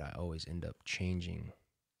remember that I always end up changing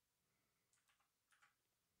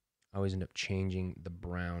the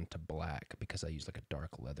brown to black because I use like a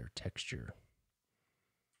dark leather texture.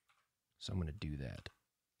 So I'm going to do that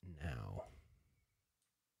now.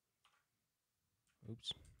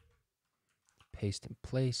 Oops. Paste in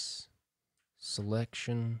place.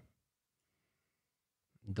 Selection.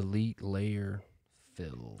 delete layer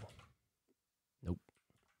fill. Nope.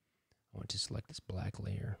 I want to select this black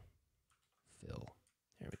layer fill.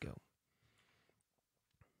 There we go.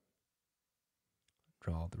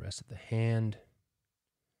 Draw the rest of the hand.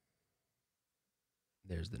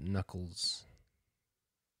 There's the knuckles.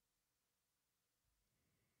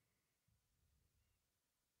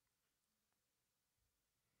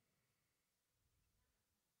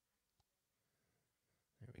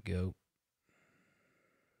 There we go.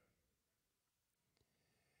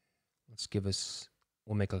 Let's give us,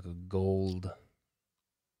 we'll make like a gold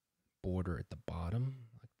border at the bottom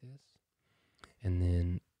like this. And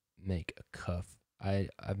then make a cuff.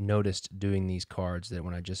 I've noticed doing these cards that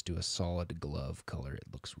when I just do a solid glove color, it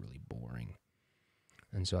looks really boring.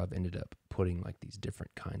 And so I've ended up putting like these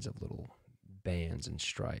different kinds of little bands and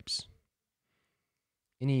stripes.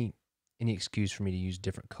 Any excuse for me to use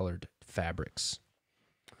different colored fabrics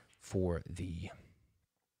for the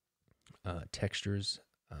textures,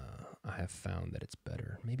 I have found that it's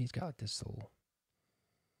better. Maybe he's got like this little...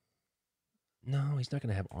 No, he's not going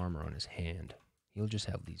to have armor on his hand. He'll just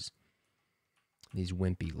have these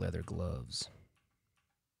wimpy leather gloves.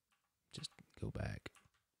 Just go back.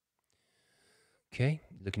 Okay,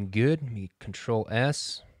 looking good. Let me Control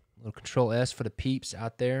S. A little Control S for the peeps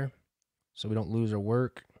out there so we don't lose our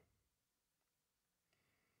work.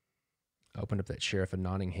 I opened up that Sheriff of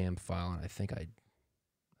Nottingham file, and I think I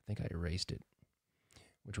erased it,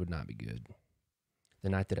 which would not be good. The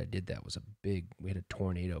night that I did that was we had a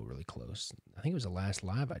tornado really close. I think it was the last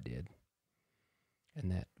live I did.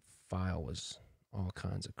 And that file was all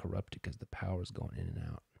kinds of corrupted because the power was going in and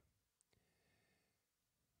out.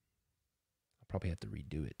 I'll probably have to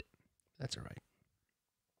redo it. That's all right.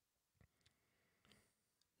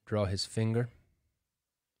 Draw his finger.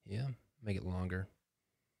 Yeah, make it longer.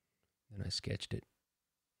 Then I sketched it.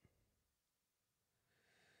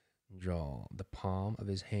 Draw the palm of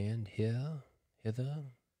his hand here, hither.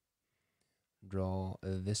 Draw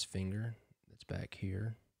this finger that's back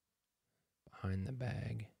here, behind the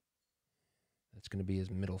bag. That's going to be his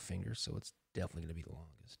middle finger, so it's definitely going to be the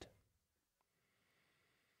longest.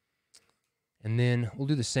 And then we'll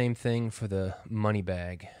do the same thing for the money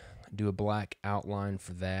bag. Do a black outline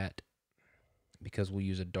for that because we'll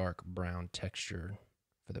use a dark brown texture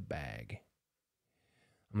for the bag.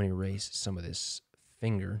 I'm going to erase some of this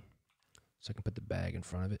finger so I can put the bag in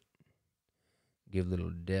front of it. Give a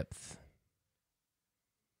little depth.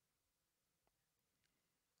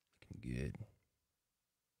 Looking good.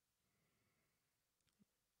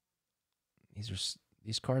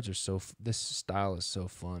 These cards are so, this style is so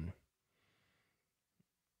fun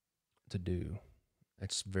to do.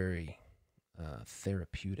 It's very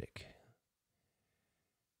therapeutic.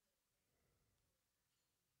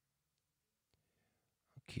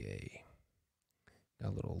 Okay.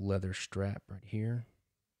 Got a little leather strap right here.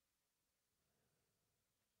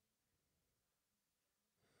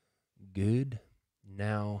 Good.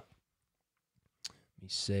 Now, let me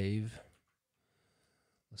save.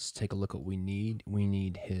 Let's take a look at what we need. We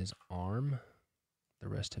need his arm, the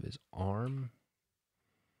rest of his arm.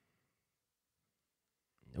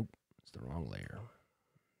 Nope, it's the wrong layer.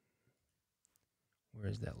 Where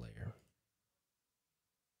is that layer?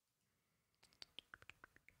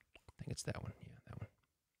 I think it's that one. Yeah, that one.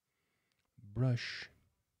 Brush.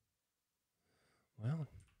 Well,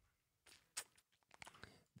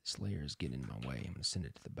 this layer is getting in my way. I'm going to send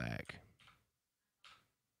it to the back.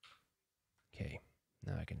 Okay,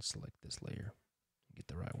 now I can select this layer and get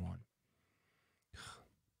the right one.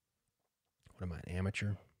 What am I, an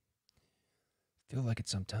amateur? Feel like it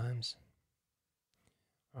sometimes.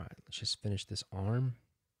 All right, let's just finish this arm.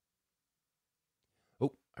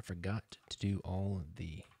 Oh, I forgot to do all of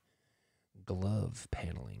the glove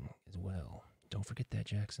paneling as well. Don't forget that,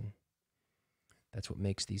 Jackson. That's what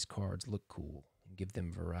makes these cards look cool and give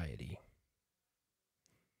them variety.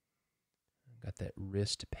 Got that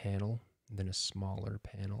wrist panel, and then a smaller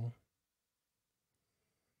panel,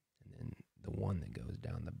 and then the one that goes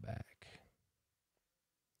down the back.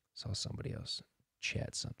 Saw somebody else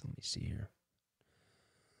chat something. Let me see here.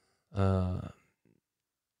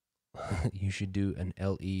 You should do an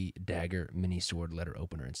LE dagger mini sword letter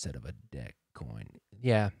opener instead of a deck coin.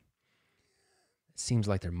 Yeah. It seems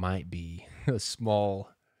like there might be a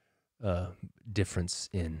small difference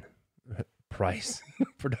in price,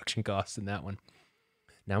 production costs in that one.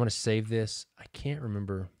 Now I'm going to save this. I can't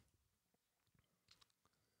remember.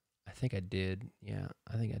 I think I did. Yeah,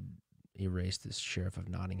 I think I erased this Sheriff of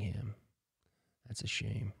Nottingham. That's a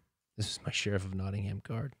shame. This is my Sheriff of Nottingham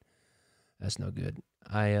card. That's no good.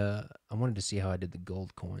 I wanted to see how I did the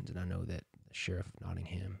gold coins, and I know that the Sheriff of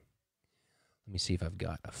Nottingham Let me see if I've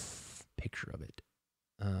got a picture of it.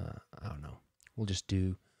 I don't know. We'll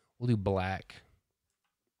do black.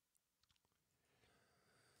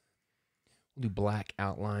 We'll do black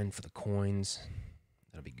outline for the coins.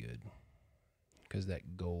 That'll be good because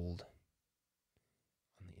that gold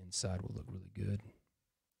on the inside will look really good.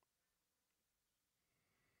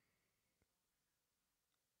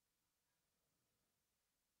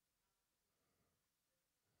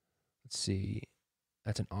 Let's see.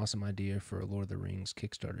 That's an awesome idea for a Lord of the Rings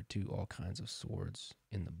Kickstarter too. All kinds of swords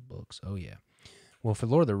in the books. Oh yeah. Well, for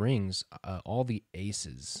Lord of the Rings, all the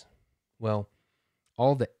aces. Well,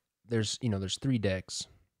 there's 3 decks,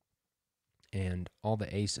 and all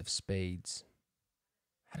the ace of spades.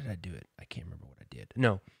 How did I do it? I can't remember what I did.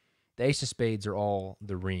 No, the ace of spades are all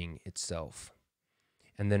the ring itself,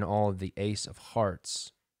 and then all of the ace of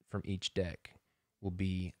hearts from each deck will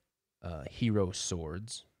be hero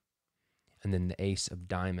swords. And then the ace of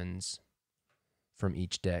diamonds from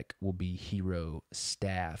each deck will be hero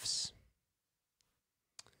staffs,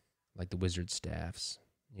 like the wizard staffs.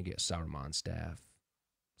 You get Saruman staff,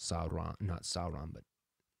 not Sauron, but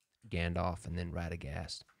Gandalf, and then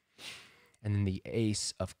Radagast. And then the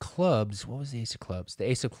ace of clubs, what was the ace of clubs? The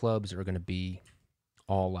ace of clubs are going to be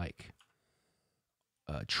all like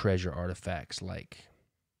treasure artifacts, like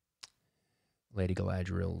Lady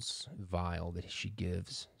Galadriel's vial that she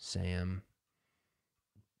gives Sam,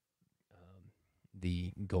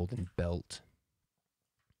 the golden belt,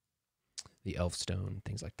 the elf stone,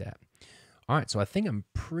 things like that. All right, so I think I'm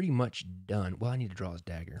pretty much done. Well, I need to draw his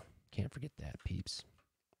dagger. Can't forget that, peeps. So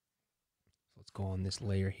let's go on this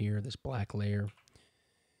layer here, this black layer,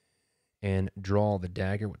 and draw the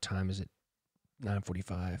dagger. What time is it?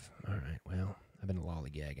 9:45. All right, well, I've been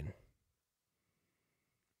lollygagging.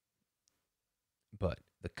 But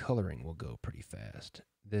the coloring will go pretty fast.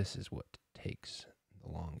 This is what takes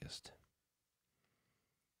the longest.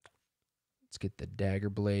 Let's get the dagger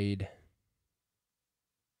blade.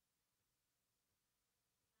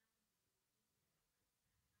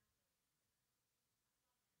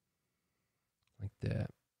 Like that.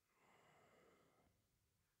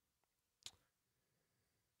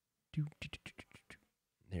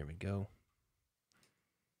 There we go.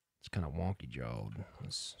 It's kind of wonky jawed.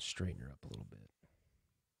 Let's straighten her up a little bit.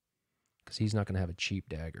 Because he's not going to have a cheap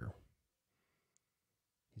dagger.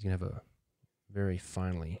 He's going to have a very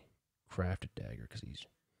finely crafted dagger because he's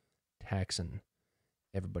taxing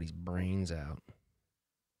everybody's brains out.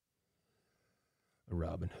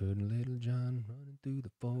 Robin Hood and Little John running through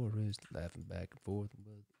the forest, laughing back and forth.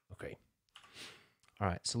 Okay. All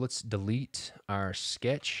right, so let's delete our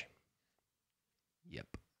sketch. Yep.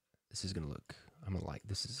 This is going to look, I'm going to like,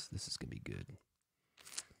 this is going to be good.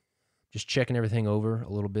 Just checking everything over a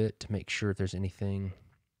little bit to make sure if there's anything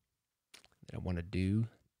that I want to do.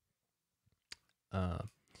 I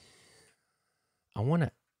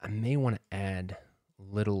may want to add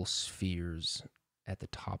little spheres at the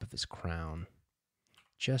top of his crown,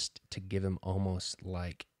 just to give him almost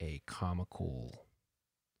like a comical,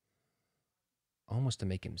 almost to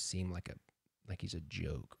make him seem like he's a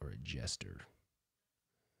joke or a jester.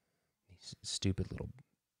 These stupid little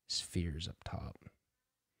spheres up top.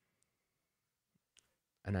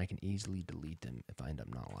 And I can easily delete them if I end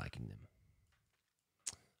up not liking them.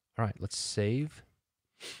 All right, let's save.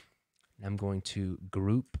 And I'm going to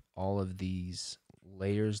group all of these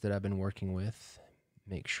layers that I've been working with.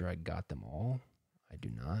 Make sure I got them all. I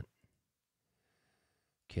do not.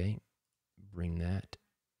 Okay, bring that.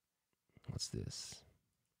 What's this?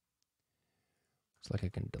 Looks like I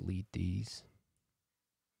can delete these.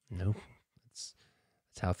 Nope. That's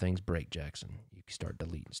how things break, Jackson. You can start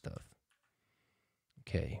deleting stuff.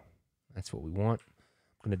 Okay, that's what we want.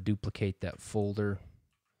 I'm going to duplicate that folder.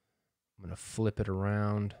 I'm going to flip it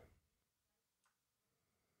around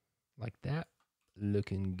like that.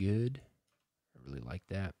 Looking good. I really like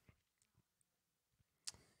that.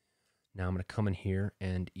 Now I'm going to come in here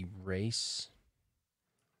and erase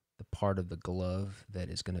the part of the glove that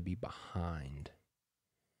is going to be behind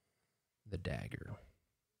the dagger.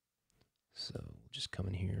 So we'll just come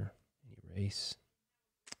in here and erase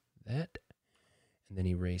that, and then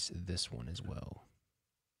erase this one as well.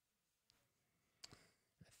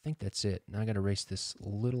 I think that's it. Now I got to erase this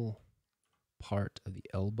little part of the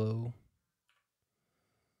elbow.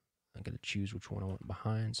 I got to choose which one I want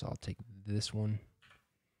behind, so I'll take this one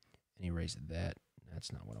and erase that.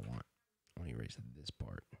 That's not what I want. I want to erase this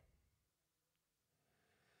part.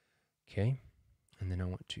 Okay, and then I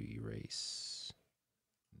want to erase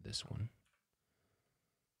this one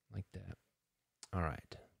like that. All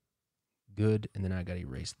right, good. And then I got to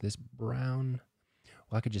erase this brown.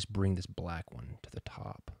 Well, I could just bring this black one to the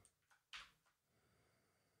top.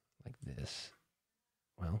 like this.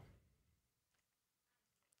 Well,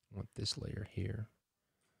 I want this layer here.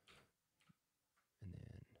 And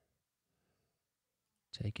then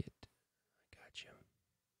take it. I got you.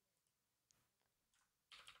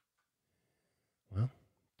 Well,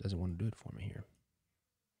 doesn't want to do it for me here.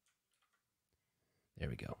 There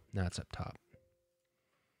we go. Now it's up top.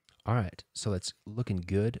 All right, so it's looking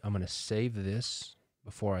good. I'm going to save this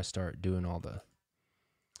before I start doing all the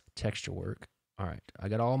texture work. All right, I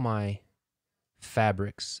got all my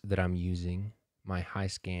fabrics that I'm using, my high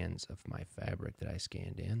scans of my fabric that I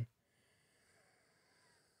scanned in.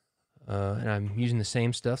 And I'm using the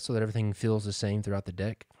same stuff so that everything feels the same throughout the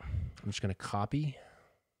deck. I'm just going to copy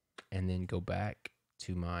and then go back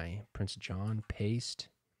to my Prince John, paste.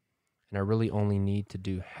 And I really only need to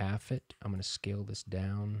do half it. I'm going to scale this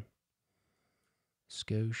down.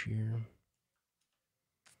 Skosh here.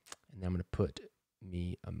 And then I'm going to put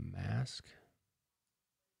me a mask.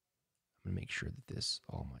 I'm going to make sure that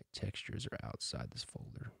all my textures are outside this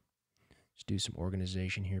folder. Just do some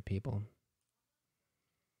organization here, people.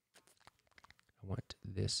 I want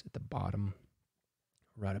this at the bottom,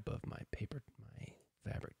 right above my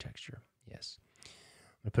fabric texture. Yes.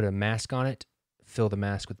 I'm going to put a mask on it, fill the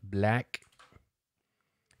mask with black,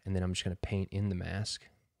 and then I'm just going to paint in the mask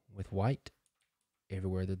with white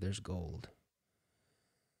everywhere that there's gold.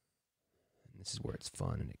 And this is where it's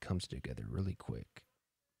fun and it comes together really quick.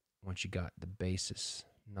 Once you got the basis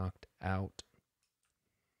knocked out,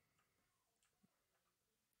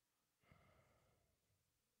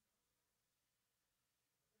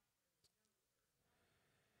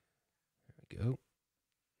 there we go.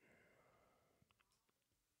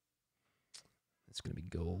 It's going to be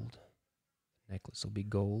gold. The necklace will be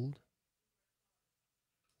gold.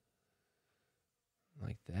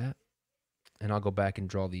 Like that. And I'll go back and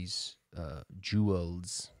draw these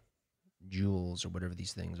jewels or whatever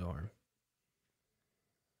these things are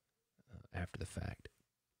after the fact.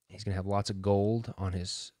 He's going to have lots of gold on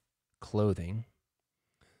his clothing.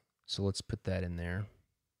 So let's put that in there.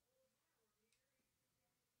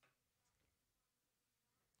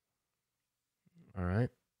 All right.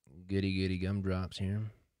 Goody gumdrops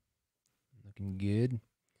here. Looking good.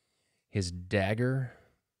 His dagger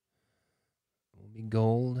will be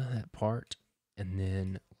gold, that part. And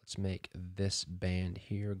then let's make this band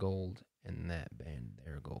here gold and that band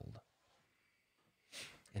there gold.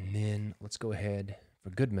 And then let's go ahead for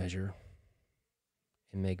good measure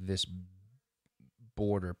and make this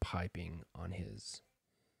border piping on his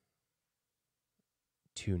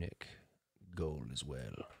tunic gold as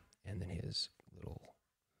well. And then his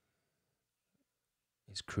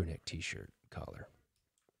crew neck t-shirt collar.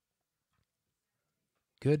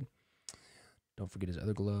 Good. Don't forget his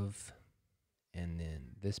other glove. And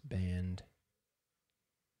then this band.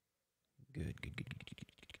 Good.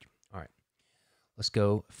 All right. Let's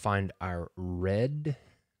go find our red.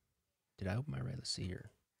 Did I open my red? Let's see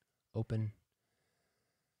here. Open.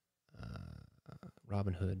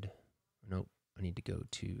 Robin Hood. Nope. I need to go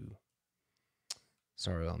to...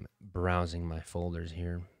 Sorry, I'm browsing my folders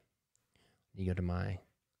here. You go to my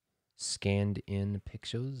scanned in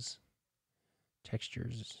pictures.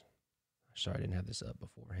 Textures. Sorry, I didn't have this up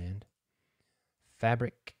beforehand.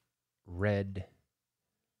 Fabric. Red.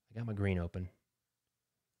 I got my green open.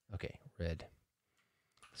 Okay, red.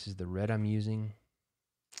 This is the red I'm using.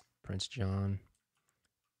 Prince John.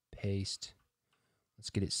 Paste. Let's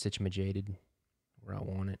get it stitch-majated where I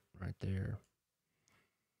want it, right there.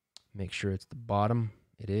 Make sure it's the bottom.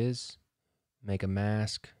 It is. Make a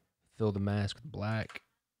mask. Fill the mask with black.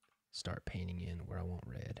 Start painting in where I want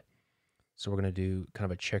red. So we're going to do kind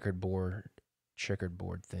of a checkered board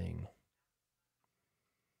thing.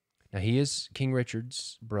 Now he is King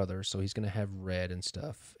Richard's brother, so he's going to have red and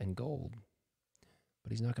stuff and gold.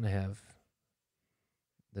 But he's not going to have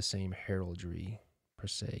the same heraldry per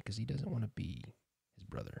se because he doesn't want to be his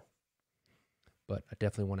brother. But I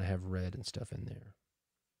definitely want to have red and stuff in there.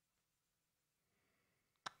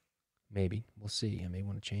 Maybe. We'll see. I may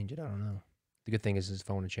want to change it. I don't know. The good thing is if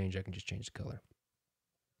I want to change, I can just change the color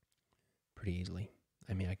pretty easily.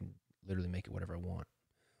 I mean, I can literally make it whatever I want.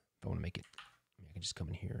 If I want to make it, I can just come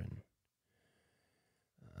in here and,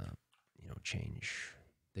 change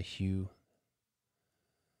the hue.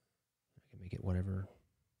 I can make it whatever.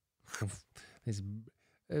 This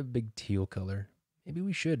a big teal color. Maybe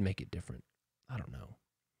we should make it different. I don't know.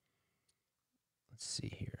 Let's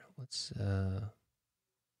see here. Let's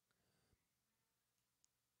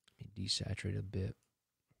desaturate a bit.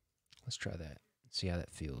 Let's try that. See how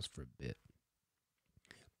that feels for a bit.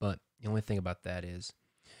 But the only thing about that is,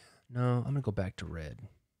 no, I'm going to go back to red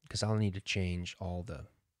because I'll need to change all the...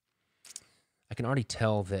 I can already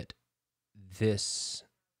tell that this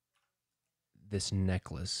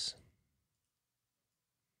necklace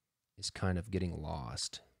is kind of getting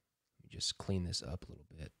lost. Let me just clean this up a little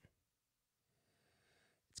bit.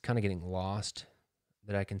 It's kind of getting lost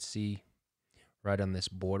that I can see right on this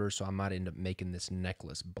border, so I might end up making this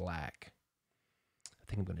necklace black. I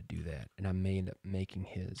think I'm going to do that, and I may end up making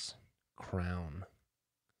his crown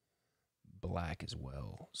black as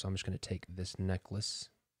well. So I'm just going to take this necklace,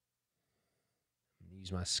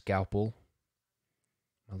 use my scalpel,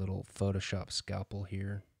 my little Photoshop scalpel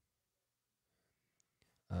here,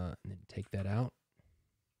 and then take that out.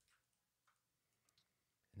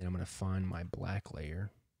 And then I'm going to find my black layer.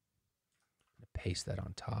 I'm going to paste that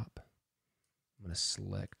on top. I'm going to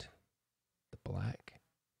select the black,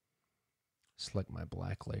 select my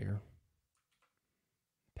black layer,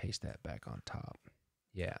 paste that back on top.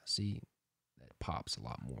 Yeah, see, that pops a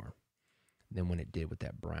lot more than when it did with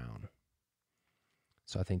that brown.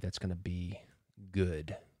 So I think that's going to be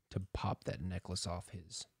good to pop that necklace off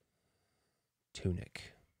his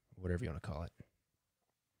tunic, whatever you want to call it.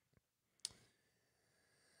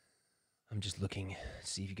 I'm just looking to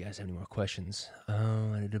see if you guys have any more questions. Okay.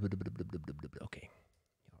 We're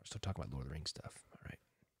still talking about Lord of the Rings stuff.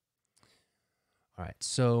 All right.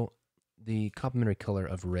 So the complementary color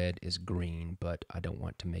of red is green, but I don't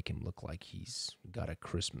want to make him look like he's got a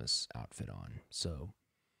Christmas outfit on. So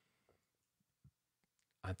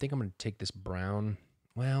I think I'm going to take this brown.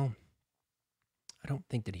 Well, I don't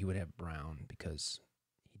think that he would have brown because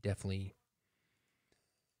he definitely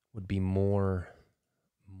would be more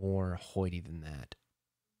hoity than that.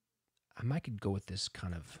 I might could go with this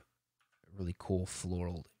kind of really cool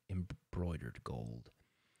floral embroidered gold.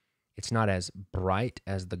 It's not as bright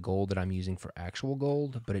as the gold that I'm using for actual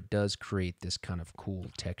gold, but it does create this kind of cool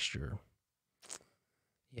texture.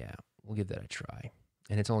 Yeah, we'll give that a try.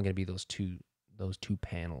 And it's only going to be those two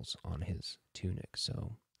panels on his tunic,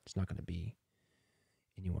 so it's not going to be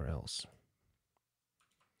anywhere else.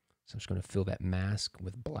 So I'm just going to fill that mask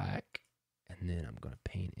with black, and then I'm going to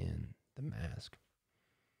paint in the mask.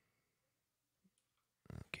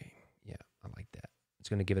 Okay, yeah, I like that. It's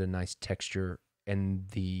going to give it a nice texture, and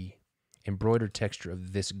the embroidered texture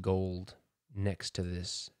of this gold next to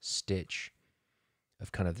this stitch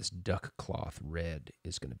of kind of this duck cloth red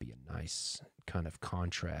is going to be a nice kind of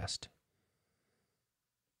contrast,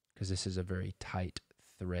 because this is a very tight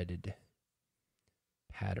threaded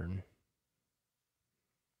pattern.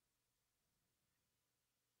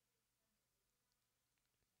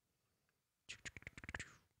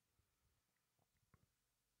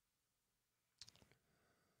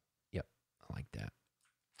 Yep, I like that.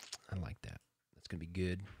 I like that. That's going to be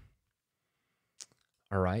good.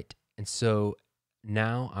 All right. And so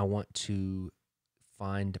now I want to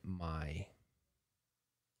find I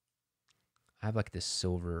have like this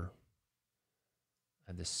silver.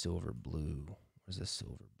 I have this silver blue. Where's the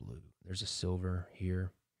silver blue? There's a silver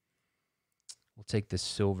here. We'll take this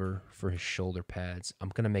silver for his shoulder pads. I'm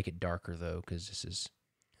going to make it darker though, because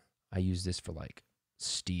I use this for like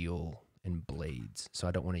steel and blades. So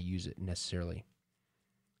I don't want to use it necessarily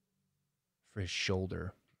for his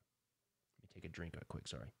shoulder. Let me take a drink quick,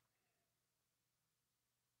 sorry.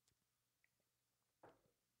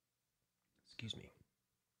 Excuse me.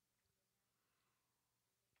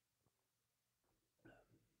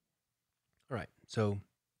 All right, so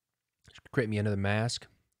create me another mask,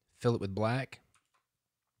 fill it with black.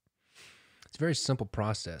 It's a very simple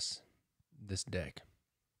process, this deck.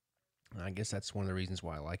 And I guess that's one of the reasons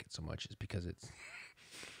why I like it so much, is because it's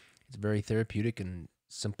very therapeutic and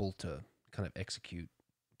simple to kind of execute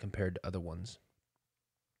compared to other ones.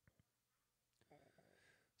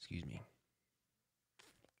 Excuse me.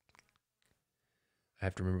 I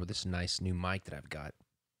have to remember this nice new mic that I've got.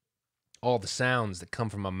 All the sounds that come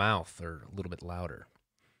from my mouth are a little bit louder.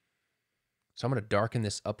 So I'm going to darken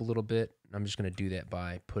this up a little bit. I'm just going to do that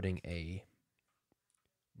by putting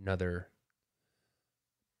another.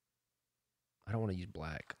 I don't want to use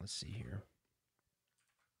black. Let's see here.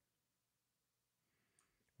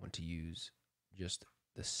 I want to use just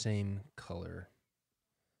the same color,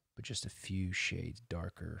 but just a few shades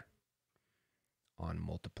darker on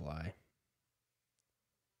multiply.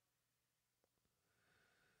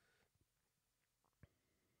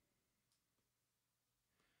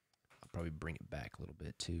 I'll probably bring it back a little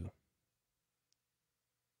bit too.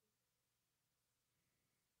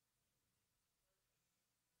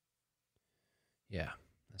 Yeah,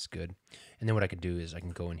 that's good. And then what I could do is I can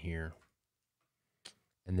go in here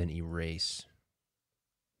and then erase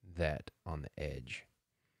that on the edge.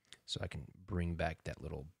 So I can bring back that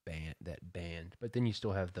little band, but then you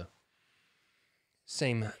still have the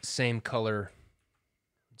same color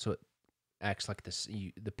so it acts like this.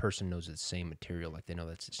 The person knows it's the same material, like they know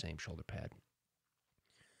that's the same shoulder pad.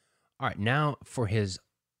 All right, now for his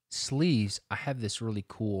sleeves, I have this really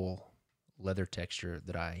cool leather texture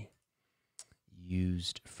that I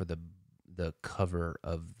used for the cover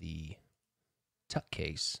of the tuck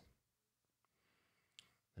case.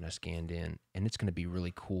 And I scanned in, and it's going to be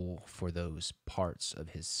really cool for those parts of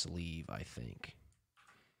his sleeve, I think,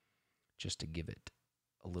 just to give it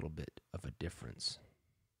a little bit of a difference.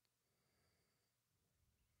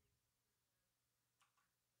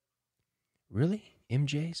 Really?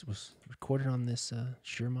 MJ's was recorded on this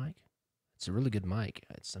Shure mic? It's a really good mic.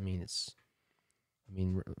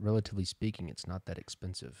 Relatively speaking, it's not that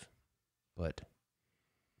expensive, but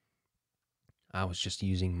I was just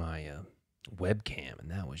using my webcam,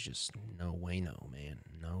 and that was just no bueno, man.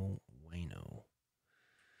 No bueno.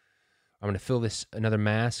 I'm going to fill this another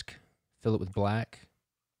mask, fill it with black,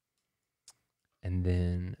 and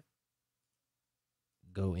then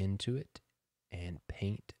go into it and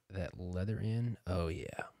paint that leather in. Oh, yeah.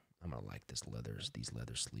 I'm going to like these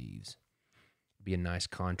leather sleeves. Be a nice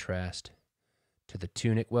contrast to the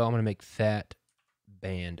tunic. Well, I'm going to make that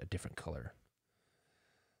band a different color.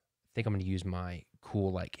 I think I'm going to use my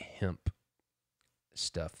cool, like, hemp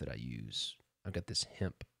stuff that I use. I've got this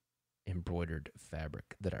hemp embroidered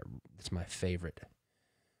fabric that's my favorite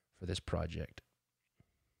for this project.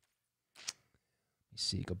 You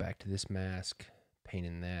see, go back to this mask,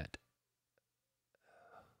 painting that.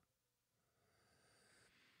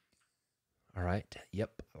 All right.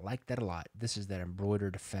 Yep, I like that a lot. This is that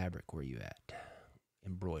embroidered fabric. Where you at?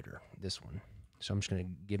 Embroider, this one. So I'm just going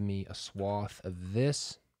to give me a swath of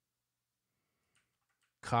this.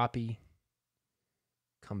 Copy.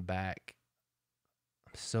 Come back.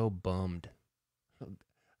 I'm so bummed.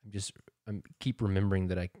 I'm keep remembering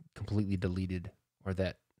that I completely deleted, or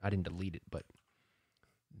that I didn't delete it, but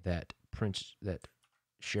that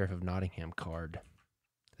Sheriff of Nottingham card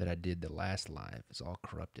that I did the last live is all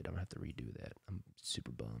corrupted. I'm going to have to redo that. I'm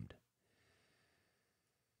super bummed.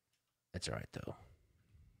 That's all right, though.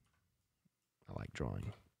 I like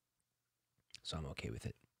drawing, so I'm okay with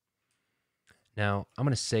it. Now, I'm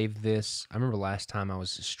going to save this. I remember last time I was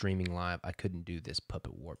streaming live, I couldn't do this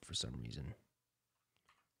puppet warp for some reason.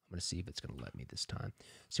 I'm going to see if it's going to let me this time.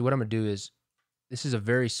 See, what I'm going to do is, this is a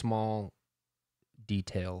very small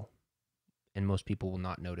detail, and most people will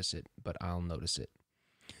not notice it, but I'll notice it.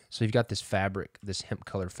 So you've got this fabric, this hemp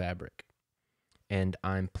color fabric, and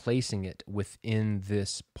I'm placing it within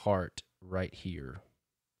this part right here,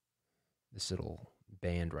 this little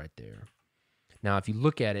band right there. Now, if you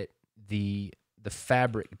look at it, the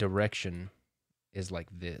fabric direction is like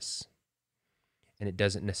this, and it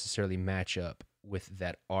doesn't necessarily match up with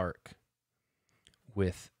that arc,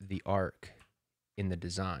 with the arc in the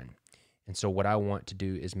design. And so what I want to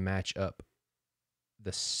do is match up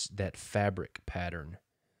that fabric pattern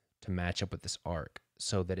to match up with this arc,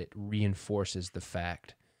 so that it reinforces the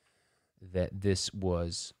fact that this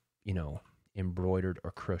was, embroidered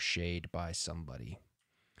or crocheted by somebody.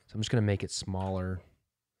 So I'm just going to make it smaller,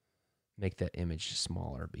 make that image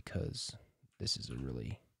smaller, because this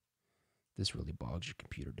really bogs your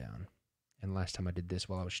computer down. And last time I did this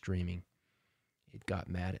while I was streaming, it got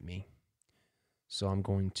mad at me. So I'm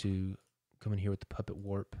going to come in here with the puppet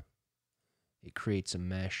warp. It creates a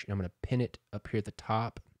mesh, and I'm going to pin it up here at the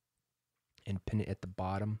top and pin it at the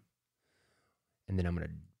bottom, and then I'm going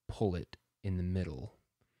to pull it in the middle,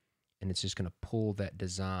 and it's just going to pull that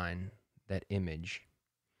design, that image.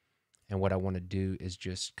 And what I want to do is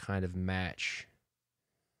just kind of match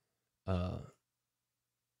that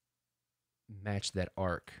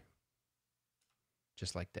arc,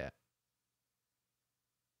 just like that.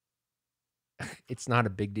 It's not a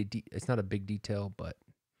big detail, but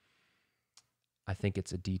I think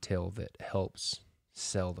it's a detail that helps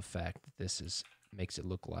sell the fact that this makes it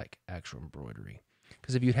look like actual embroidery.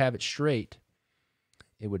 Because if you have it straight,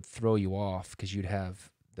 it would throw you off, because you'd have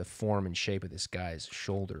the form and shape of this guy's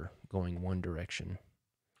shoulder going one direction,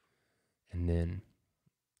 and then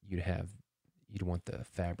you'd want the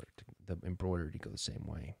fabric, the embroidery, to go the same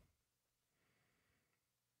way.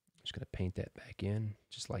 I'm just going to paint that back in,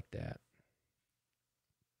 just like that.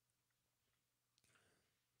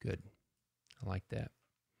 Good. I like that.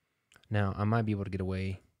 Now, I might be able to get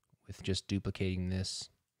away with just duplicating this.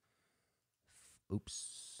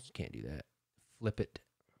 Oops, can't do that. Flip it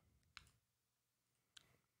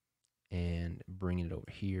and bring it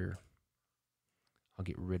over here. I'll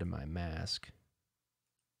get rid of my mask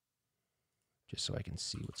just so I can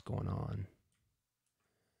see what's going on.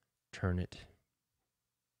 Turn it.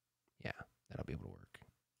 Yeah, that'll be able to work.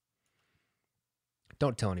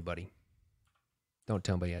 Don't tell anybody. Don't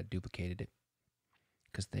tell anybody I duplicated it,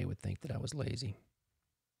 because they would think that I was lazy.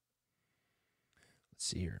 Let's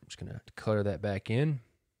see here. I'm just going to color that back in.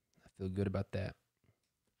 I feel good about that.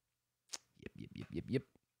 Yep.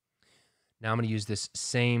 Now I'm going to use this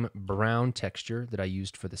same brown texture that I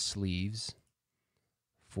used for the sleeves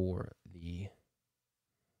for the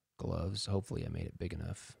gloves. Hopefully I made it big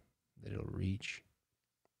enough that it'll reach.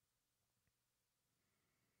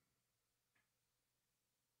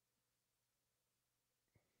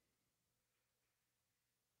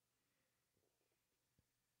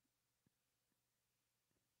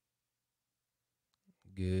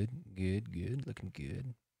 Good. Looking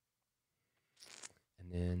good.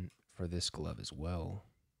 And then for this glove as well.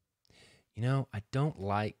 You know, I don't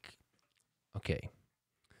like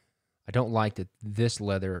that this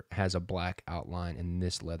leather has a black outline and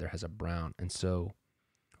this leather has a brown. And so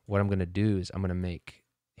what I'm going to do is I'm going to make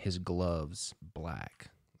his gloves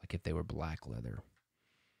black, like if they were black leather.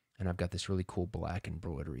 And I've got this really cool black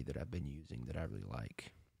embroidery that I've been using that I really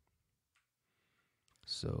like.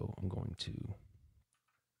 So I'm going to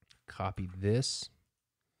copy this,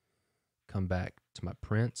 come back to my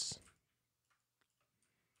prints,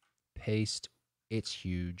 paste. It's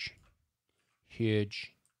huge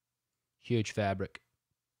fabric.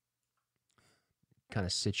 Kind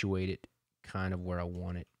of situate it kind of where I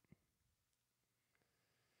want it.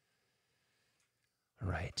 All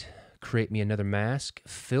right, create me another mask,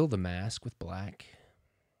 fill the mask with black,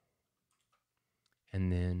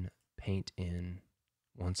 and then paint in,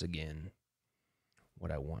 once again,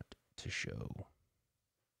 what I want to show.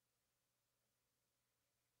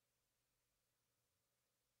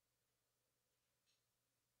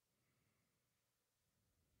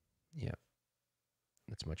 Yeah,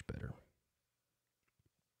 that's much better.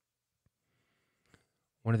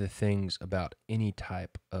 One of the things about any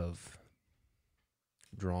type of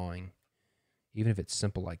drawing, even if it's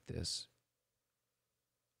simple like this,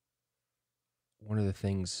 one of the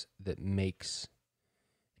things that makes,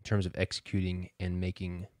 in terms of executing and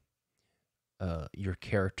making your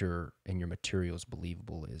character and your materials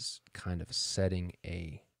believable, is kind of setting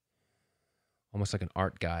almost like an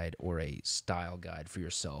art guide or a style guide for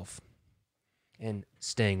yourself and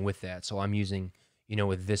staying with that. So I'm using,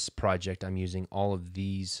 with this project, I'm using all of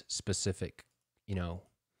these specific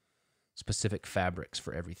fabrics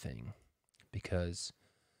for everything, because,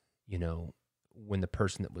 when the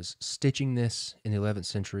person that was stitching this in the 11th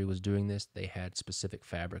century was doing this, they had specific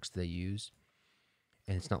fabrics they used.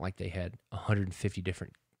 And it's not like they had 150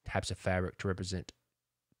 different types of fabric to represent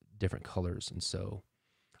different colors. And so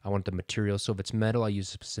I want the material. So if it's metal, I use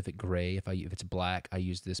a specific gray. If it's black, I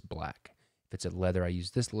use this black. If it's a leather, I use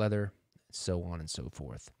this leather, so on and so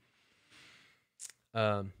forth.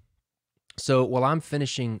 So while I'm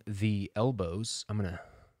finishing the elbows,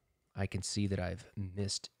 I can see that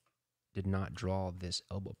did not draw this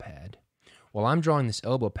elbow pad. While I'm drawing this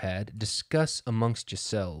elbow pad, discuss amongst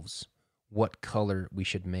yourselves what color we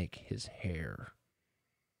should make his hair.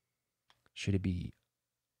 Should it be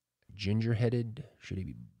ginger-headed? Should it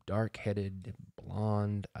be dark-headed?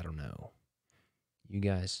 Blonde? I don't know. You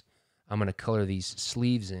guys, I'm going to color these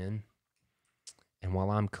sleeves in. And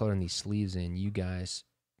while I'm coloring these sleeves in, you guys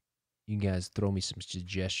throw me some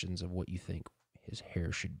suggestions of what you think his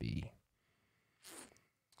hair should be.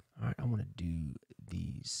 All right, I want to do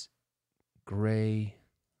these gray,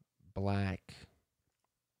 black.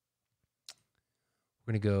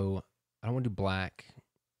 We're going to go, I don't want to do black.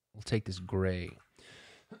 We'll take this gray.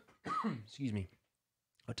 Excuse me.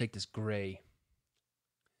 I'll take this gray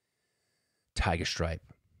tiger stripe.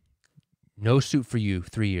 No suit for you.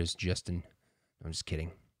 3 years, Justin. I'm just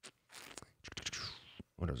kidding.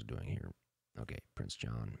 What was I doing here? Okay, Prince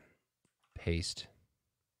John. Paste.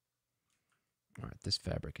 All right, this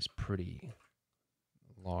fabric is pretty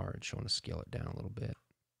large. I want to scale it down a little bit.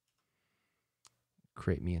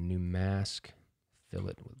 Create me a new mask. Fill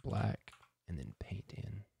it with black. And then paint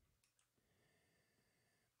in.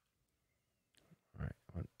 All right,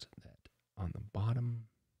 I want that on the bottom.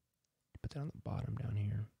 Put that on the bottom down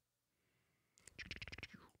here.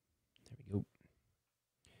 There we go.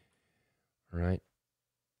 All right.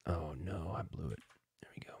 Oh, no, I blew it.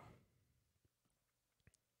 There we go.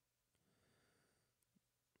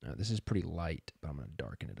 Now, this is pretty light, but I'm going to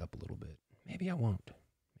darken it up a little bit. Maybe I won't.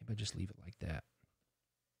 Maybe I'll just leave it like that.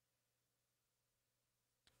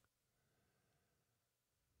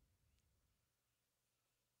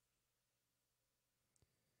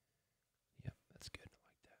 Yep, that's good. I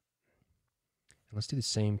like that. And let's do the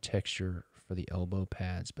same texture for the elbow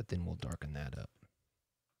pads, but then we'll darken that up.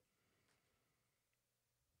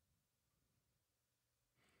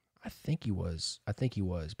 I think he was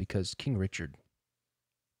because King Richard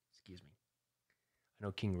I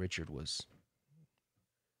know King Richard was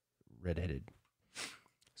redheaded,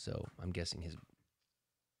 so I'm guessing his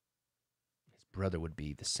brother would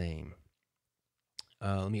be the same.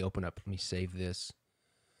 Let me open up. Let me save this.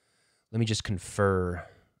 Let me just confer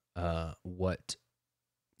what,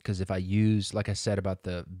 because if I use, like I said about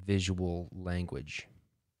the visual language,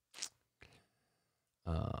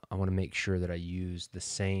 I want to make sure that I use the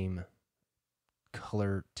same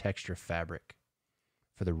color, texture, fabric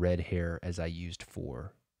for the red hair as I used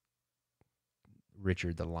for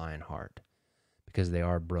Richard the Lionheart, because they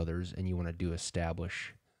are brothers, and you want to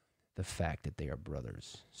establish the fact that they are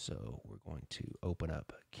brothers. So we're going to open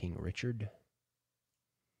up King Richard.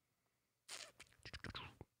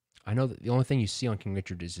 I know that the only thing you see on King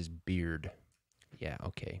Richard is his beard. Yeah,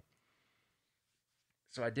 okay.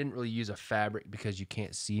 So I didn't really use a fabric because you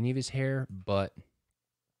can't see any of his hair, but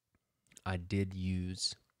I did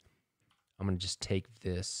use, I'm going to just take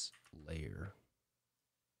this layer.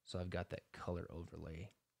 So I've got that color overlay.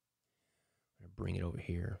 I'm going to bring it over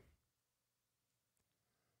here.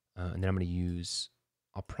 And then I'm going to use,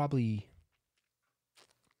 I'm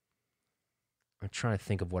trying to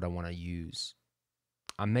think of what I want to use.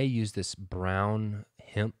 I may use this brown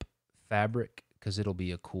hemp fabric because it'll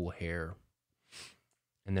be a cool hair.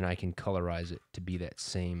 And then I can colorize it to be that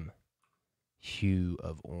same hue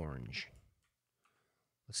of orange.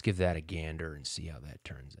 Let's give that a gander and see how that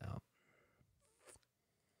turns out.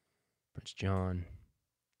 Prince John,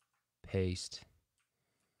 paste.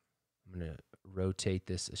 I'm going to rotate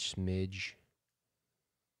this a smidge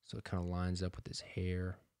so it kind of lines up with his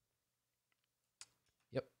hair.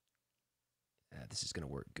 Yep. This is going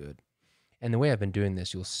to work good. And the way I've been doing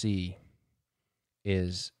this, you'll see,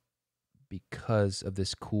 is because of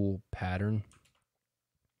this cool pattern.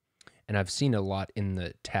 And I've seen a lot in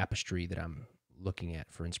the tapestry that I'm looking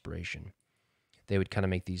at for inspiration. They would kind of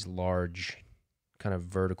make these large kind of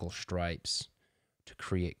vertical stripes to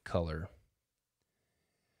create color.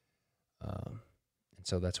 And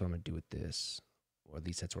so that's what I'm going to do with this. Or at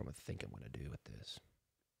least that's what I'm think I'm going to do with this.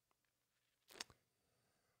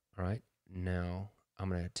 All right. Now I'm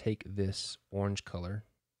going to take this orange color.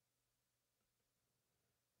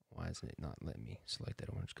 Why isn't it not letting me select that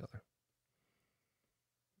orange color?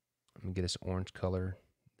 I'm going to get this orange color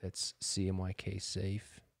that's CMYK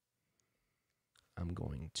safe. I'm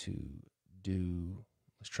going to do,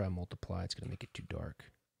 let's try multiply. It's going to make it too dark.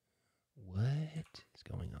 What is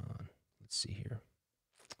going on? Let's see here.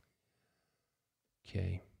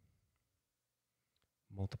 Okay.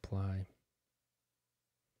 Multiply.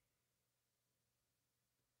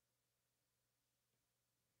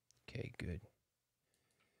 Okay, good.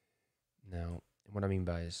 Now, what I mean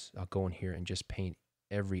by is I'll go in here and just paint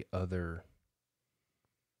every other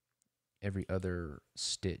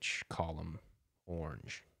stitch column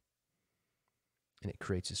orange. And it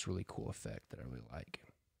creates this really cool effect that I really like.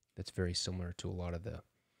 That's very similar to a lot of the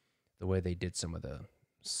way they did some of the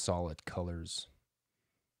solid colors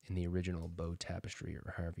in the original Beau tapestry,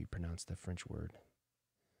 or however you pronounce the French word.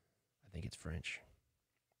 I think it's French.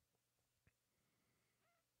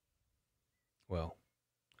 Well,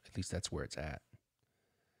 at least that's where it's at.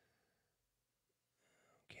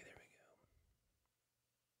 Okay, there we go.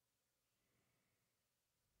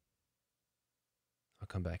 I'll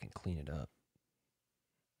come back and clean it up.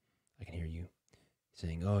 I can hear you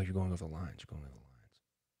saying, oh, you're going over the lines. You're going over the lines.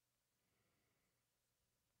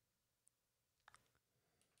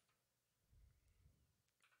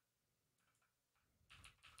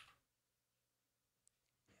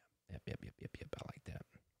 Yep. I like that.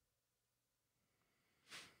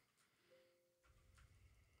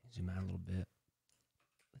 Zoom out a little bit.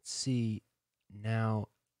 Let's see. Now,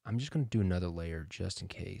 I'm just going to do another layer just in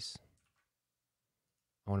case.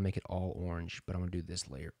 I want to make it all orange, but I'm going to do this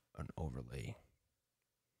layer, an overlay.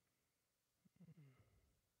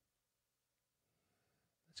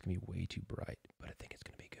 It's going to be way too bright, but I think it's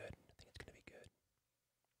going to be good. It's going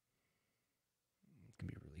to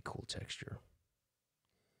be a really cool texture.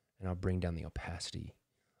 And I'll bring down the opacity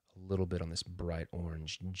a little bit on this bright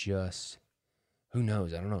orange. Just, who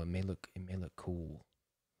knows? I don't know. It may look cool,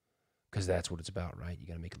 because that's what it's about, right? You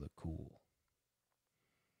got to make it look cool.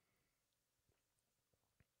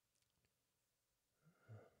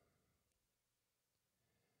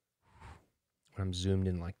 When I'm zoomed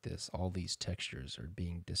in like this, all these textures are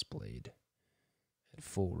being displayed at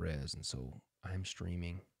full res, and so I'm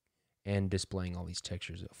streaming and displaying all these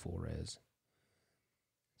textures at full res.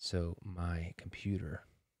 So my computer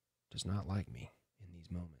does not like me in these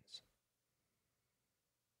moments.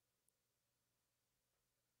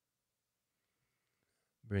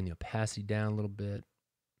 Bring the opacity down a little bit.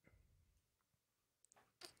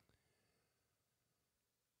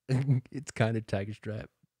 It's kind of tiger stripe.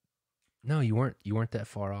 No, you weren't. You weren't that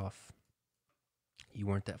far off. You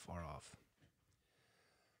weren't that far off.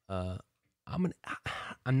 Uh, I'm gonna.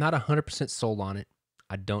 I'm not 100% sold on it.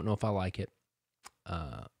 I don't know if I like it.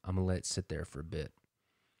 I'm gonna let it sit there for a bit.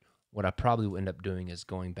 What I probably will end up doing is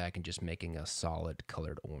going back and just making a solid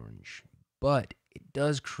colored orange. But it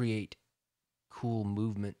does create cool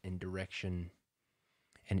movement and direction,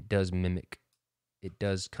 and it does mimic. It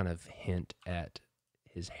does kind of hint at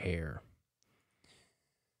his hair.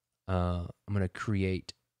 I'm gonna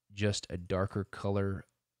create just a darker color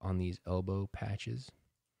on these elbow patches.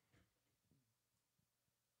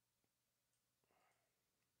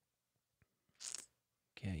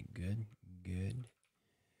 Okay, good, good.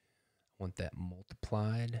 Want that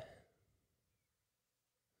multiplied.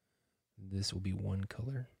 This will be one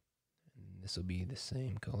color, and this will be the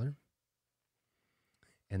same color.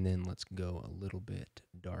 And then let's go a little bit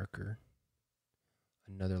darker.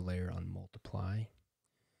 Another layer on multiply.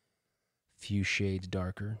 Few shades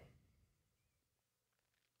darker.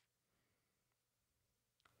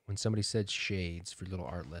 When somebody says shades for a little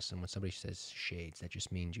art lesson, when somebody says shades, that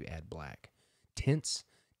just means you add black. Tints,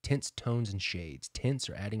 tones, and shades. Tints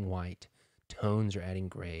are adding white, tones are adding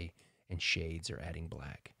gray, and shades are adding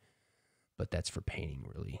black. But that's for painting,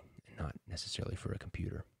 really, and not necessarily for a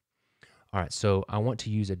computer. All right, so I want to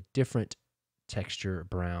use a different texture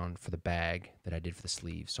brown for the bag that I did for the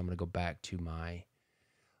sleeves. So I'm going to go back to my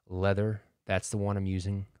leather. That's the one I'm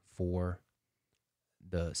using for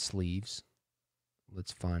the sleeves.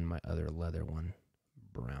 Let's find my other leather one,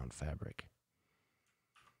 brown fabric.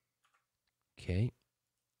 Okay,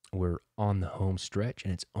 we're on the home stretch,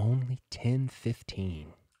 and it's only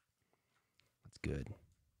 10:15. That's good.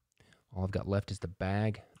 All I've got left is the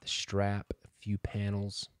bag, the strap, a few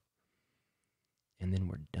panels, and then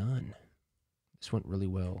we're done. This went really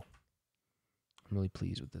well. I'm really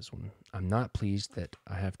pleased with this one. I'm not pleased that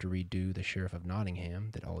I have to redo the Sheriff of Nottingham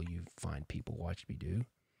that all you fine people watch me do.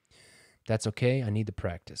 That's okay. I need the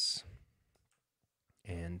practice.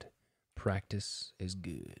 And practice is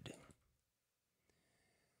good.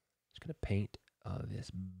 Just going to paint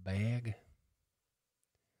this bag.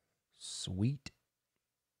 Sweet.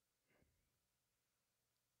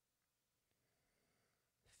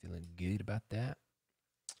 Feeling good about that.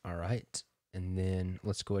 All right. And then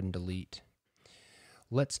let's go ahead and delete.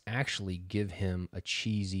 Let's actually give him a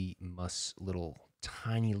cheesy,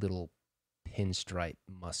 tiny little pinstripe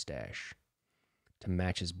mustache to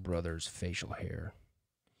match his brother's facial hair.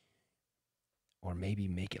 Or maybe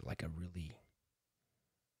make it like a really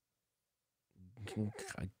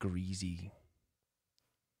greasy.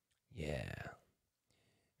 Yeah.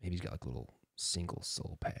 Maybe he's got like a little single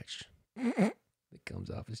soul patch that comes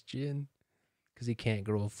off his chin because he can't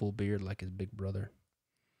grow a full beard like his big brother.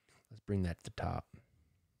 Let's bring that to the top.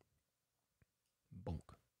 Bonk.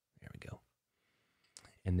 There we go.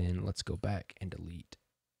 And then let's go back and delete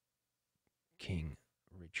King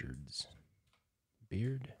Richard's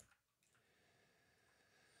beard.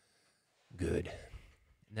 Good.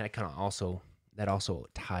 And that kind of also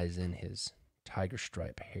ties in his tiger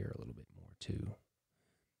stripe hair a little bit more too,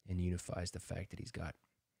 and unifies the fact that he's got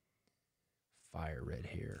fire red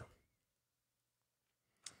hair.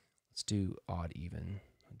 Let's do odd even.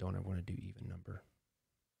 I don't ever want to do even number.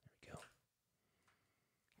 There we go.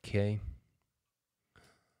 Okay.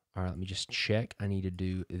 All right, let me just check. I need to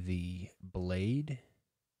do the blade,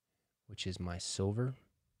 which is my silver.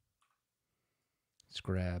 Let's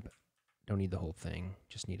grab, don't need the whole thing,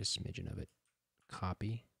 just need a smidgen of it.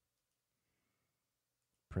 Copy.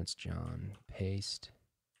 Prince John, paste.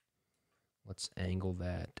 Let's angle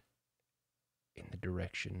that in the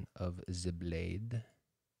direction of the blade.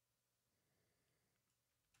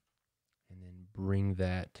 And then bring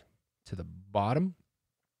that to the bottom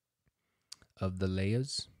of the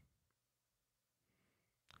layers,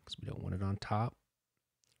 because we don't want it on top.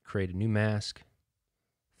 Create a new mask,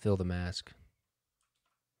 fill the mask,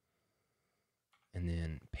 and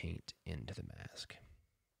then paint into the mask.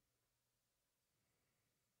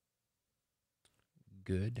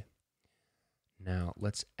 Good. Now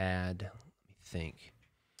let's add, let me think.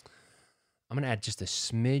 I'm going to add just a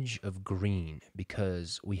smidge of green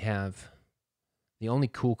because we have, the only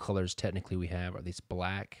cool colors technically we have are this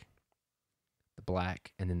black, the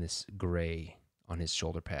black, and then this gray on his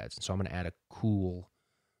shoulder pads. So I'm going to add a cool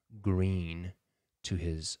green to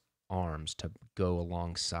his arms to go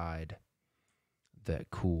alongside the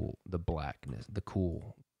cool black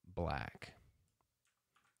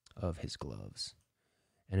of his gloves.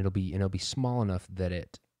 And it'll be small enough that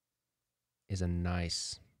it is a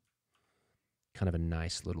nice, kind of a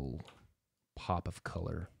nice little pop of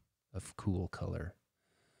color, of cool color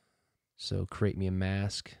So create me a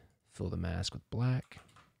mask, fill the mask with black,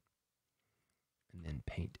 and then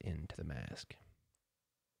paint into the mask.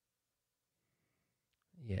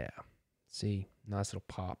 Yeah. See, nice little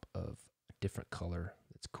pop of a different color.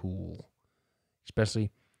 That's cool.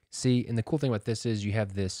 Especially, see, and the cool thing about this is you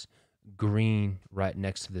have this green right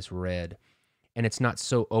next to this red, and it's not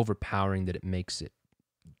so overpowering that it makes it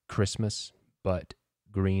Christmas, but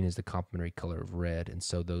green is the complementary color of red, and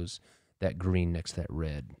so that green next to that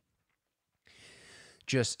red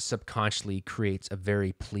just subconsciously creates a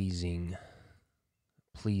very pleasing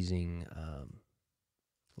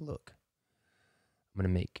look. I'm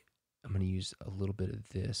gonna use a little bit of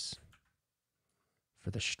this for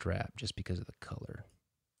the strap just because of the color.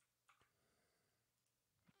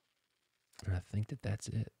 And I think that's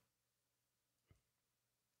it.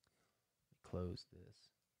 Close this.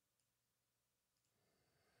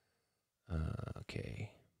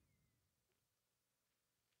 Okay.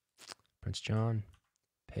 Prince John,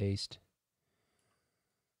 paste.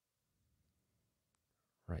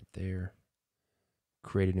 Right there.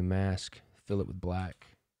 Create a new mask, fill it with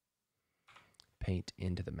black, paint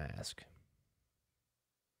into the mask.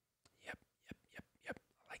 Yep.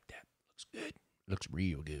 I like that. Looks good. Looks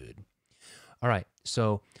real good. All right,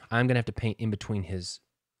 so I'm going to have to paint in between his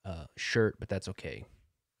shirt, but that's okay.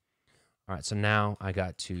 All right, so now I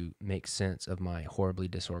got to make sense of my horribly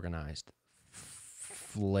disorganized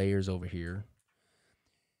layers over here.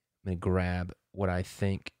 I'm going to grab what I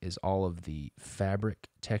think is all of the fabric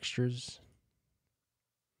textures,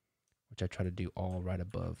 which I try to do all right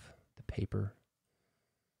above the paper.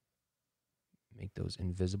 Make those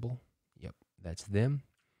invisible. Yep, that's them.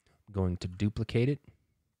 I'm going to duplicate it.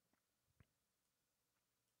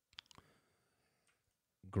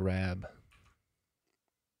 Grab,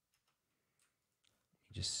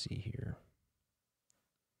 just see here,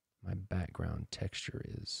 my background texture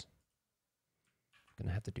is, I'm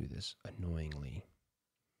gonna have to do this annoyingly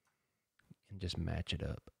and just match it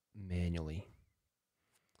up manually,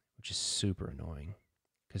 which is super annoying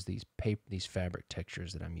because these fabric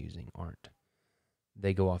textures that I'm using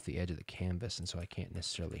they go off the edge of the canvas, and so I can't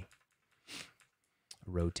necessarily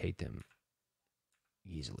rotate them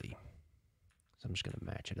easily. So I'm just gonna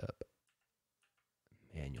match it up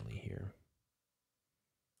manually here.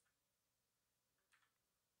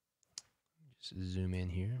 Just zoom in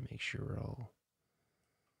here, make sure we're all,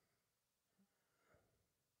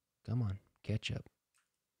 come on, catch up.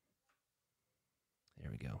 There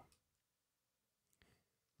we go.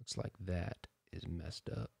 Looks like that is messed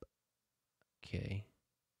up. Okay.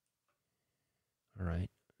 All right.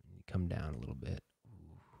 Come down a little bit.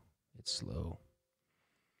 Ooh, it's slow.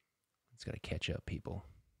 It's got to catch up, people.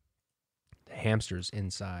 The hamsters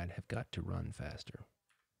inside have got to run faster.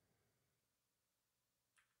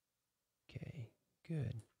 Okay,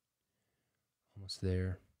 good. Almost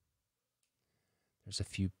there. There's a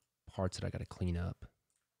few parts that I got to clean up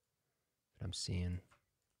that I'm seeing.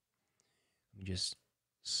 Let me just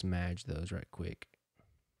smudge those right quick.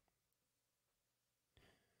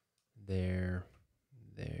 There.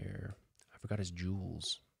 I forgot his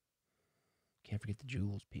jewels. Can't forget the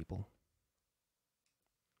jewels, people.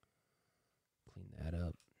 Clean that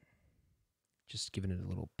up. Just giving it a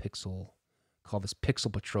little pixel. Call this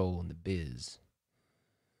Pixel Patrol in the biz,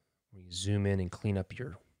 where you zoom in and clean up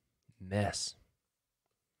your mess.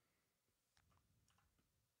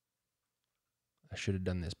 I should have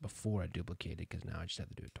done this before I duplicated, because now I just have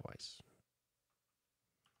to do it twice.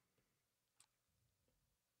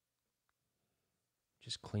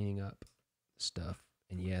 Just cleaning up stuff.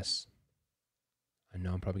 And yes, I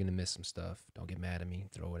know I'm probably going to miss some stuff. Don't get mad at me.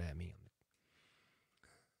 Throw it at me,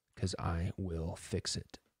 because I will fix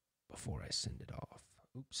it before I send it off.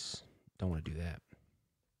 Oops. Don't want to do that.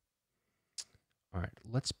 All right.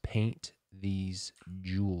 Let's paint these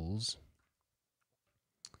jewels.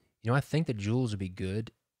 You know, I think the jewels would be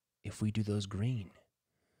good if we do those green.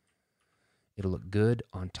 It'll look good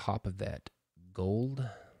on top of that gold.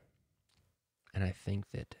 And I think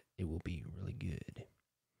that it will be really good.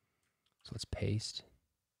 So let's paste.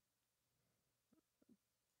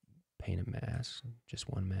 Paint a mask. Just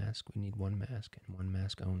one mask. We need one mask and one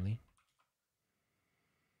mask only.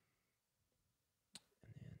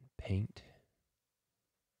 And then paint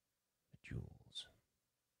the jewels.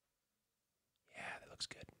 Yeah, that looks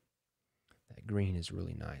good. That green is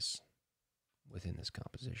really nice within this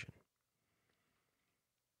composition.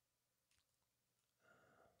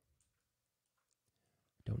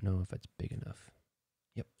 Don't know if it's big enough.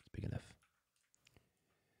 Yep, it's big enough.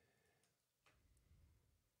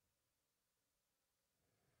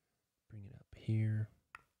 Bring it up here.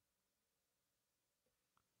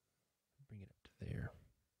 Bring it up to there.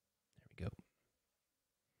 There we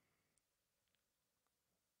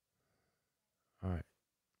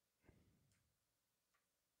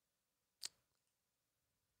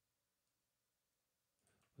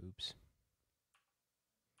Oops.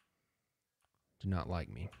 Do not like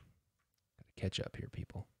me. Gotta catch up here,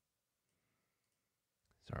 people.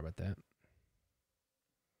 Sorry about that.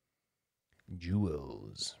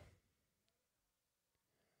 Jewels.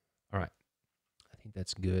 All right. I think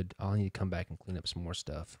that's good. I'll need to come back and clean up some more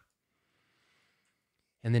stuff.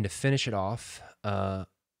 And then to finish it off, I'll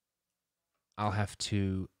have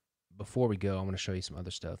to, before we go, I want to show you some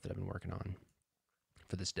other stuff that I've been working on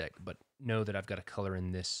for this deck. But know that I've got a color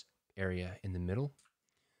in this area in the middle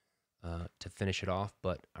to finish it off.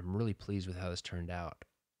 But I'm really pleased with how this turned out.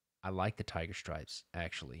 I like the tiger stripes,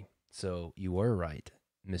 actually. So you were right,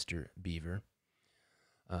 Mr. Beaver.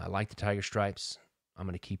 I like the tiger stripes. I'm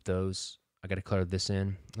going to keep those. I got to color this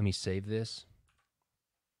in. Let me save this.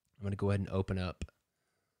 I'm going to go ahead and open up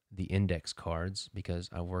the index cards because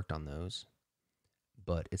I worked on those.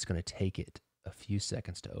 But it's going to take it a few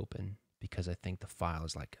seconds to open because I think the file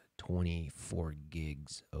is like 24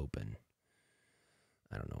 gigs open.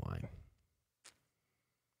 I don't know why.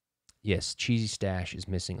 Yes, Cheesy Stash is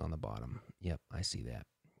missing on the bottom. Yep, I see that.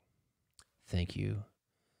 Thank you,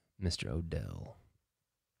 Mr. Odell.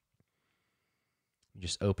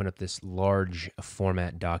 Just open up this large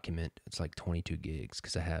format document. It's like 22 gigs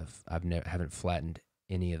because haven't flattened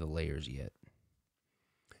any of the layers yet.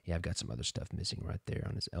 Yeah, I've got some other stuff missing right there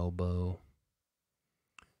on his elbow.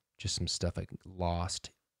 Just some stuff I lost.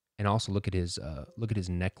 And also look at his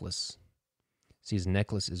necklace. See, his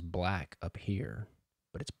necklace is black up here,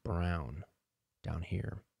 but it's brown down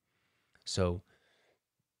here. So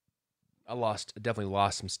I definitely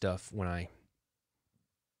lost some stuff when I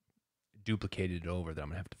duplicated it over that I'm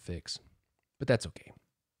going to have to fix. But that's okay.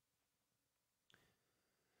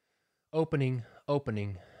 Opening.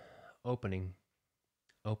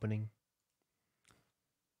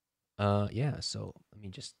 Yeah, so let me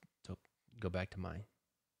just go back to my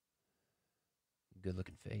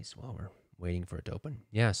good-looking face while we're waiting for it to open.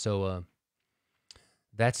 Yeah, so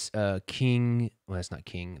that's King. Well, that's not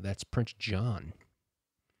King. That's Prince John.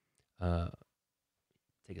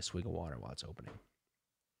 Take a swig of water while it's opening.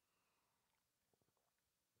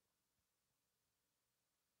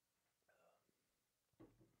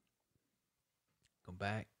 Go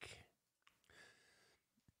back.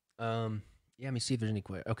 Yeah, let me see if there's any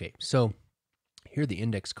questions. Okay, so here are the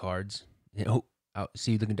index cards.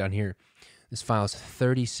 See, looking down here, this file is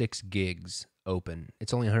 36 gigs open.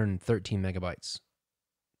 It's only 113 megabytes.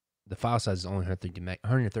 The file size is only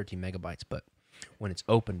 113 megabytes, but when it's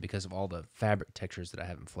open, because of all the fabric textures that I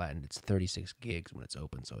haven't flattened, it's 36 gigs when it's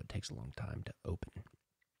open, so it takes a long time to open.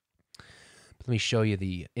 But let me show you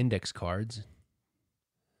the index cards.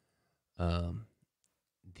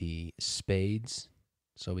 The spades.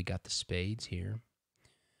 So we got the spades here.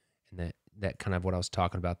 And that kind of what I was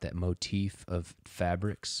talking about, that motif of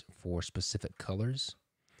fabrics for specific colors.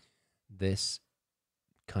 This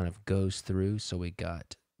kind of goes through. So we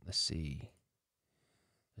got, let's see,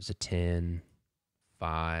 there's a 10,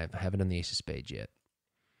 5. I haven't done the ace of spades yet.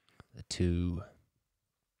 The 2.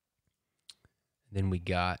 Then we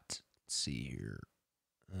got, let's see here,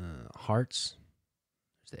 hearts.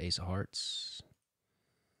 There's the ace of hearts.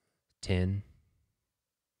 10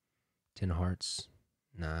 hearts.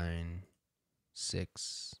 9,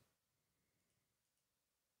 6,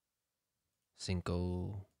 5,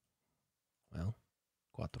 well,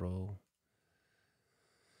 4.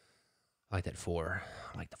 I like that 4.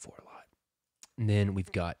 I like the 4 a lot. And then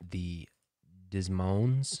we've got the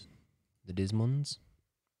Dismonds. There's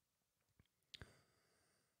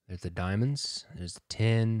the diamonds. There's the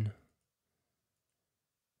 10.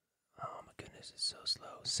 Oh my goodness, it's so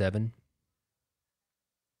slow. 7.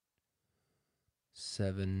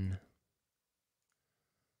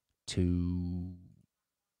 2.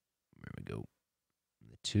 There we go.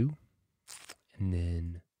 The 2. And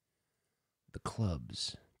then the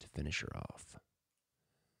clubs to finish her off.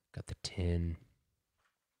 Got the 10.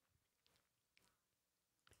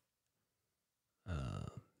 The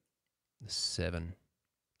 7.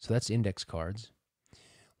 So that's index cards.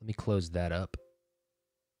 Let me close that up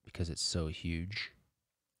because it's so huge.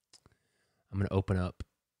 I'm going to open up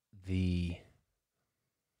the,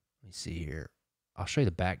 let me see here. I'll show you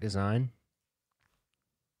the back design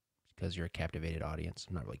because you're a captivated audience.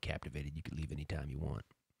 I'm not really captivated. You can leave anytime you want.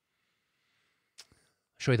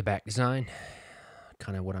 I'll show you the back design,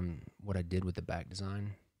 kind of what I did with the back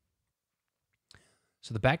design.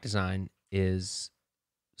 So the back design is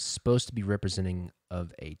supposed to be representing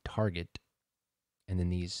of a target, and then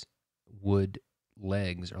these wood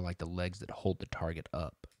legs are like the legs that hold the target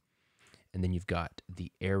up. And then you've got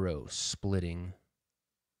the arrow splitting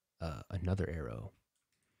another arrow.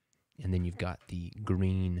 And then you've got the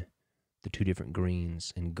green the two different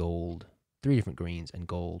greens and gold, three different greens and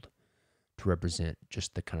gold to represent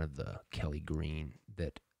just the kind of the Kelly green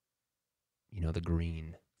that, the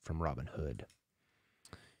green from Robin Hood.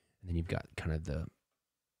 And then you've got kind of the,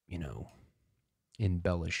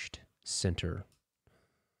 embellished center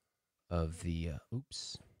of the,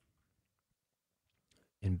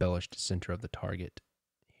 embellished center of the target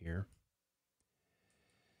here.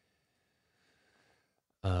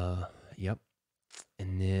 Yep.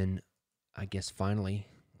 And then I guess finally,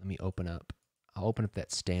 I'll open up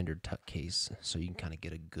that standard tuck case so you can kind of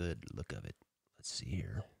get a good look of it. Let's see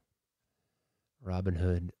here. Robin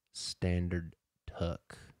Hood standard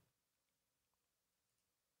tuck.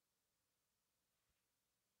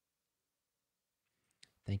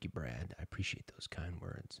 Thank you, Brad. I appreciate those kind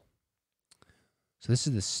words. So this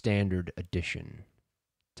is the standard edition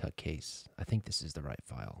tuck case. I think this is the right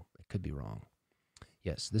file. I could be wrong.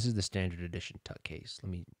 Yes, this is the standard edition tuck case.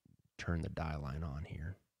 Let me turn the die line on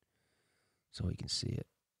here so we can see it.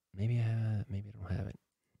 Maybe I don't have it.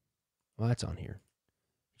 Well, that's on here,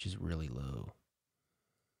 which is really low.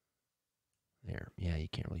 There. Yeah, you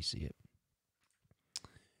can't really see it.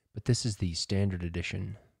 But this is the standard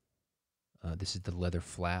edition. This is the leather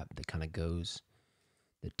flap that kind of goes,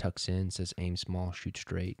 that tucks in, says aim small, shoot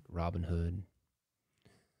straight, Robin Hood.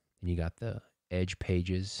 Then you got the edge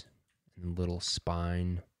pages and little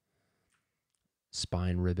spine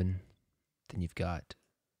ribbon. Then you've got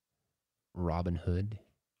Robin Hood.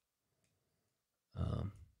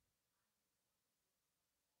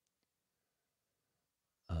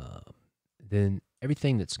 Then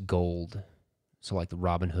everything that's gold, so like the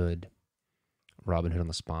Robin Hood on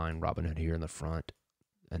the spine, Robin Hood here in the front,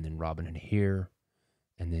 and then Robin Hood here,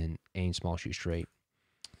 and then aim small, shoot straight.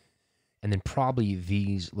 And then probably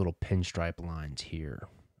these little pinstripe lines here.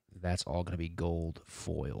 That's all going to be gold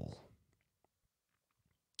foil.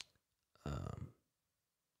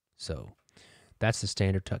 So that's the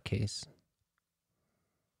standard tuck case.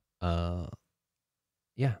 Yeah,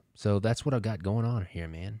 so that's what I've got going on here,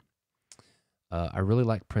 man. I really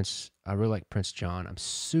like Prince John. I'm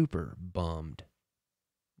super bummed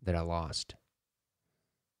that I lost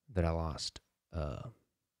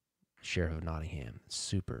Sheriff of Nottingham.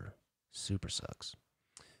 Super sucks.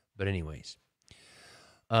 But anyways,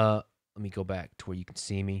 let me go back to where you can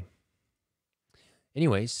see me.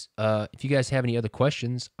 Anyways, if you guys have any other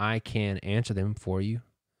questions, I can answer them for you.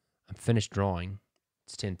 I'm finished drawing.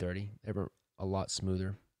 It's 10:30. They were a lot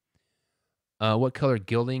smoother. What color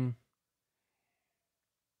gilding?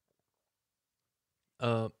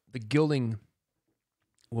 The gilding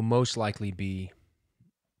will most likely be,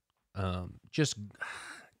 just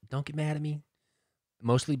don't get mad at me.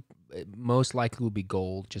 Most likely will be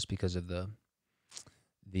gold, just because of the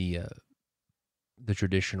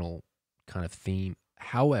traditional kind of theme.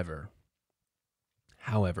 However,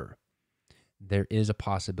 there is a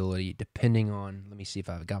possibility, depending on. Let me see if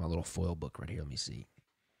I've got my little foil book right here. Let me see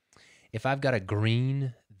if I've got a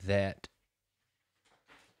green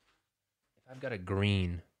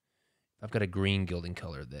gilding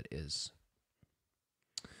color that is.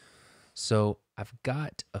 So I've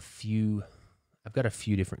got a few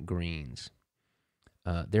different greens.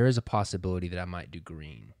 There is a possibility that I might do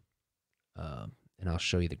green, and I'll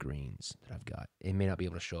show you the greens that I've got. It may not be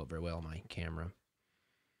able to show it very well on my camera,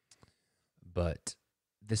 but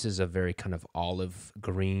this is a very kind of olive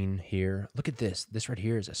green here. Look at this. This right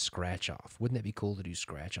here is a scratch off. Wouldn't that be cool to do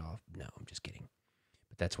scratch off? No, I'm just kidding.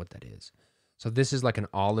 But that's what that is. So this is like an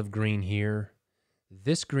olive green here.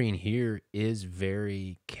 This green here is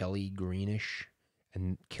very Kelly greenish,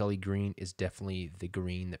 and Kelly green is definitely the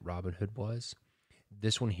green that Robin Hood was.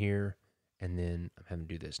 This one here, and then I'm having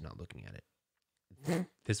to do this, not looking at it.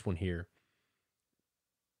 This one here,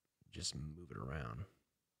 just move it around.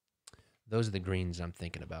 Those are the greens I'm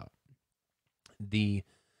thinking about. The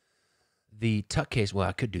tuck case, well,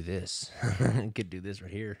 I could do this. I could do this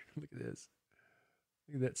right here. Look at this.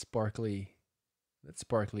 Look at that sparkly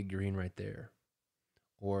green right there.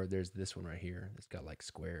 Or there's this one right here that's got like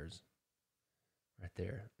squares right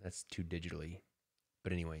there. That's too digitally.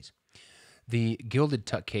 But anyways, the gilded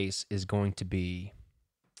tuck case is going to be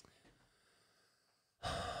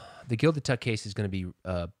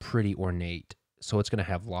pretty ornate. So it's going to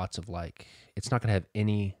have lots of it's not going to have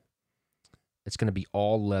any, it's going to be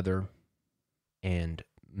all leather and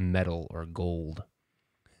metal or gold.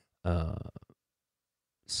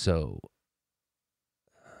 So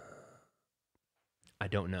I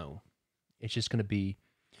don't know. It's just going to be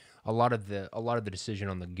a lot of the decision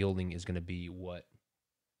on the gilding is going to be what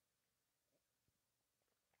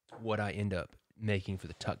I end up making for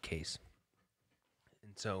the tuck case.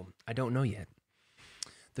 And so I don't know yet.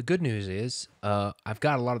 The good news is I've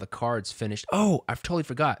got a lot of the cards finished. Oh, I've totally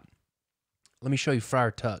forgot. Let me show you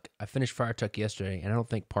Friar Tuck. I finished Friar Tuck yesterday, and I don't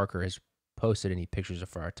think Parker has posted any pictures of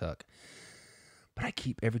Friar Tuck. But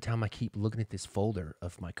every time I keep looking at this folder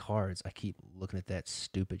of my cards, I keep looking at that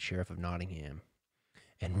stupid Sheriff of Nottingham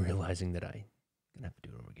and realizing that I'm going to have to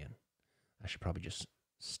do it over again. I should probably just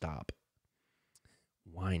stop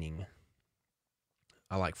whining.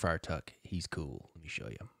 I like Friar Tuck. He's cool. Let me show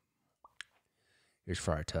you. Here's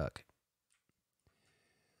Friar Tuck.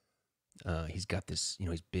 He's got this,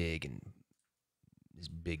 he's big and this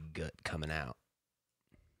big gut coming out.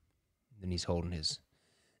 Then he's holding his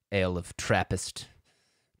ale of Trappist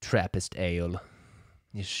ale.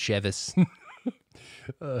 His Chevis.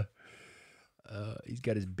 He's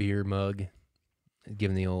got his beer mug. He's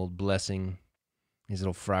giving the old blessing. His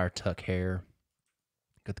little Friar Tuck hair.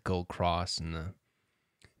 Got the gold cross and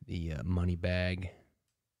the money bag.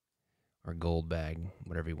 Or gold bag.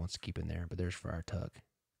 Whatever he wants to keep in there. But there's Friar Tuck.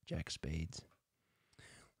 Jack of Spades.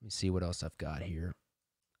 Let me see what else I've got here.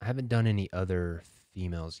 I haven't done any other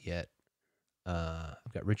females yet.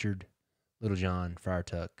 I've got Richard, Little John, Friar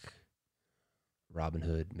Tuck, Robin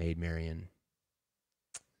Hood, Maid Marian.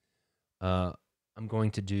 I'm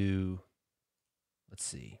going to do, let's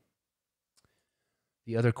see.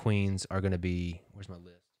 The other queens are going to be, where's my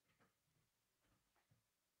list?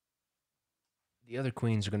 The other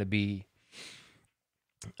queens are going to be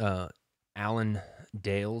Alan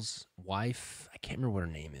Dale's wife. I can't remember what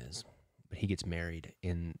her name is, but he gets married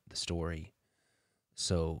in the story.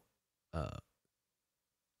 So,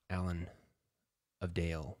 Alan of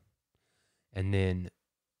Dale. And then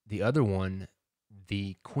the other one,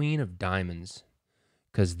 the Queen of Diamonds,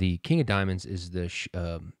 because the King of Diamonds is the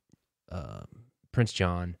Prince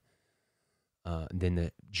John. Then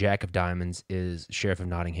the Jack of Diamonds is Sheriff of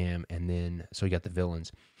Nottingham. And then, so you got the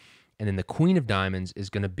villains. And then the Queen of Diamonds is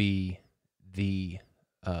going to be the,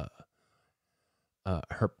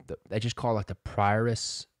 they just call it like the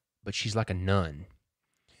prioress, but she's like a nun.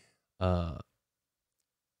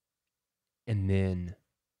 And then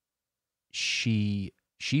she's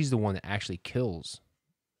the one that actually kills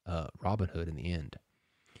Robin Hood in the end,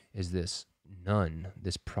 is this nun,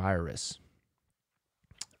 this prioress.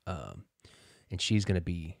 And she's going to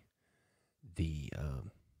be the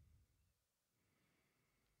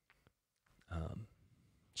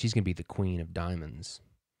Queen of Diamonds.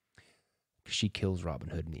 She kills Robin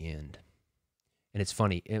Hood in the end. And it's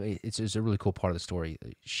funny. It's a really cool part of the story.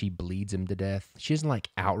 She bleeds him to death. She doesn't like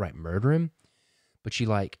outright murder him, but she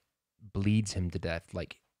like bleeds him to death.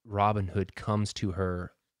 Like Robin Hood comes to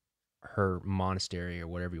her monastery or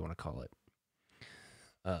whatever you want to call it,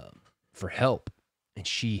 for help, and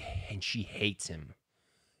she hates him,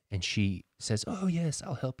 and she says, "Oh yes,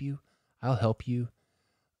 I'll help you. I'll help you,"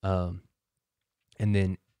 and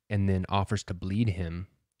then offers to bleed him.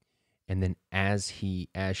 And then as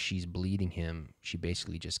she's bleeding him, she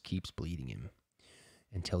basically just keeps bleeding him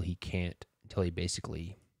until he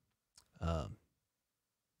basically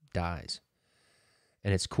dies.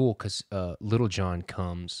 And it's cool because Little John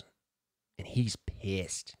comes and he's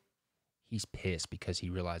pissed. He's pissed because he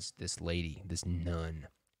realizes this lady, this nun,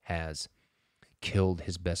 has killed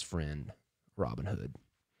his best friend, Robin Hood.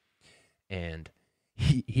 And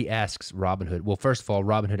he asks Robin Hood. Well, first of all,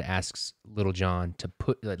 Robin Hood asks Little John to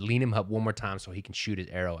lean him up one more time so he can shoot his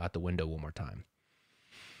arrow out the window one more time.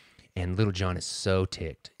 And Little John is so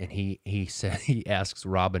ticked, and he asks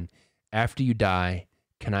Robin, "After you die,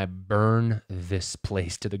 can I burn this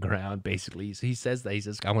place to the ground?" Basically, so he says,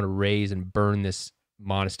 "I want to raise and burn this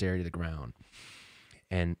monastery to the ground."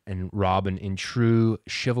 And Robin, in true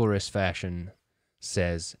chivalrous fashion,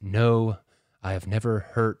 says, "No, I have never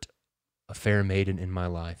hurt a fair maiden in my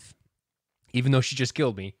life. Even though she just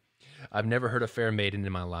killed me, I've never hurt a fair maiden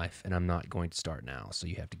in my life, and I'm not going to start now. So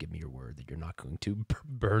you have to give me your word that you're not going to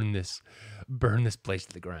burn this place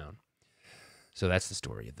to the ground." So that's the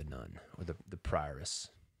story of the nun, or the prioress.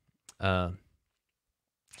 Let's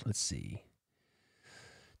see.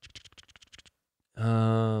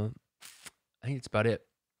 I think that's about it.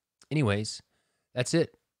 Anyways, that's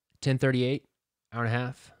it. 10:38, hour and a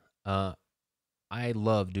half. I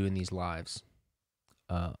love doing these lives.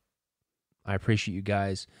 I appreciate you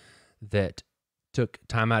guys that took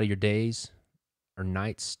time out of your days or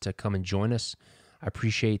nights to come and join us. I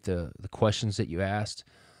appreciate the questions that you asked.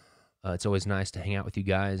 It's always nice to hang out with you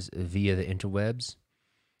guys via the interwebs.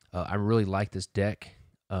 I really like this deck.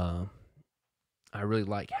 I really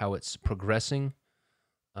like how it's progressing.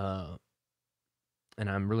 And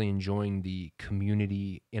I'm really enjoying the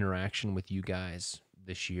community interaction with you guys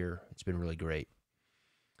this year. It's been really great.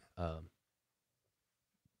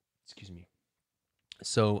 Excuse me.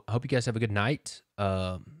 So I hope you guys have a good night.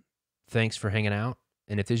 Thanks for hanging out.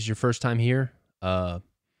 And if this is your first time here,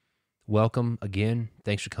 welcome again.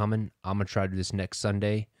 Thanks for coming. I'm gonna try to do this next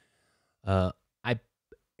Sunday. Uh, I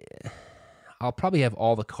I'll probably have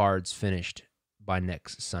all the cards finished by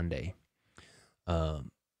next Sunday.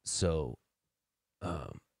 Um, so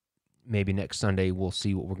maybe next Sunday we'll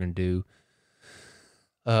see what we're gonna do.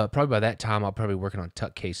 Probably by that time I'll probably be working on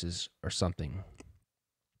tuck cases or something.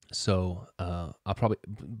 So I'll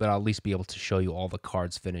at least be able to show you all the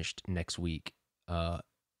cards finished next week.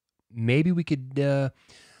 Maybe we could.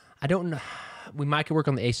 I don't know. We might could work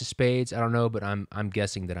on the Ace of Spades. I don't know, but I'm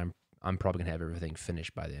guessing that I'm probably gonna have everything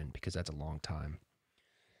finished by then because that's a long time.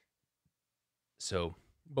 So,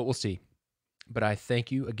 but we'll see. But I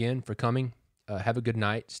thank you again for coming. Have a good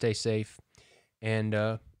night. Stay safe, and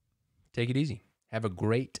take it easy. Have a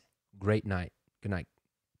great night. Good night.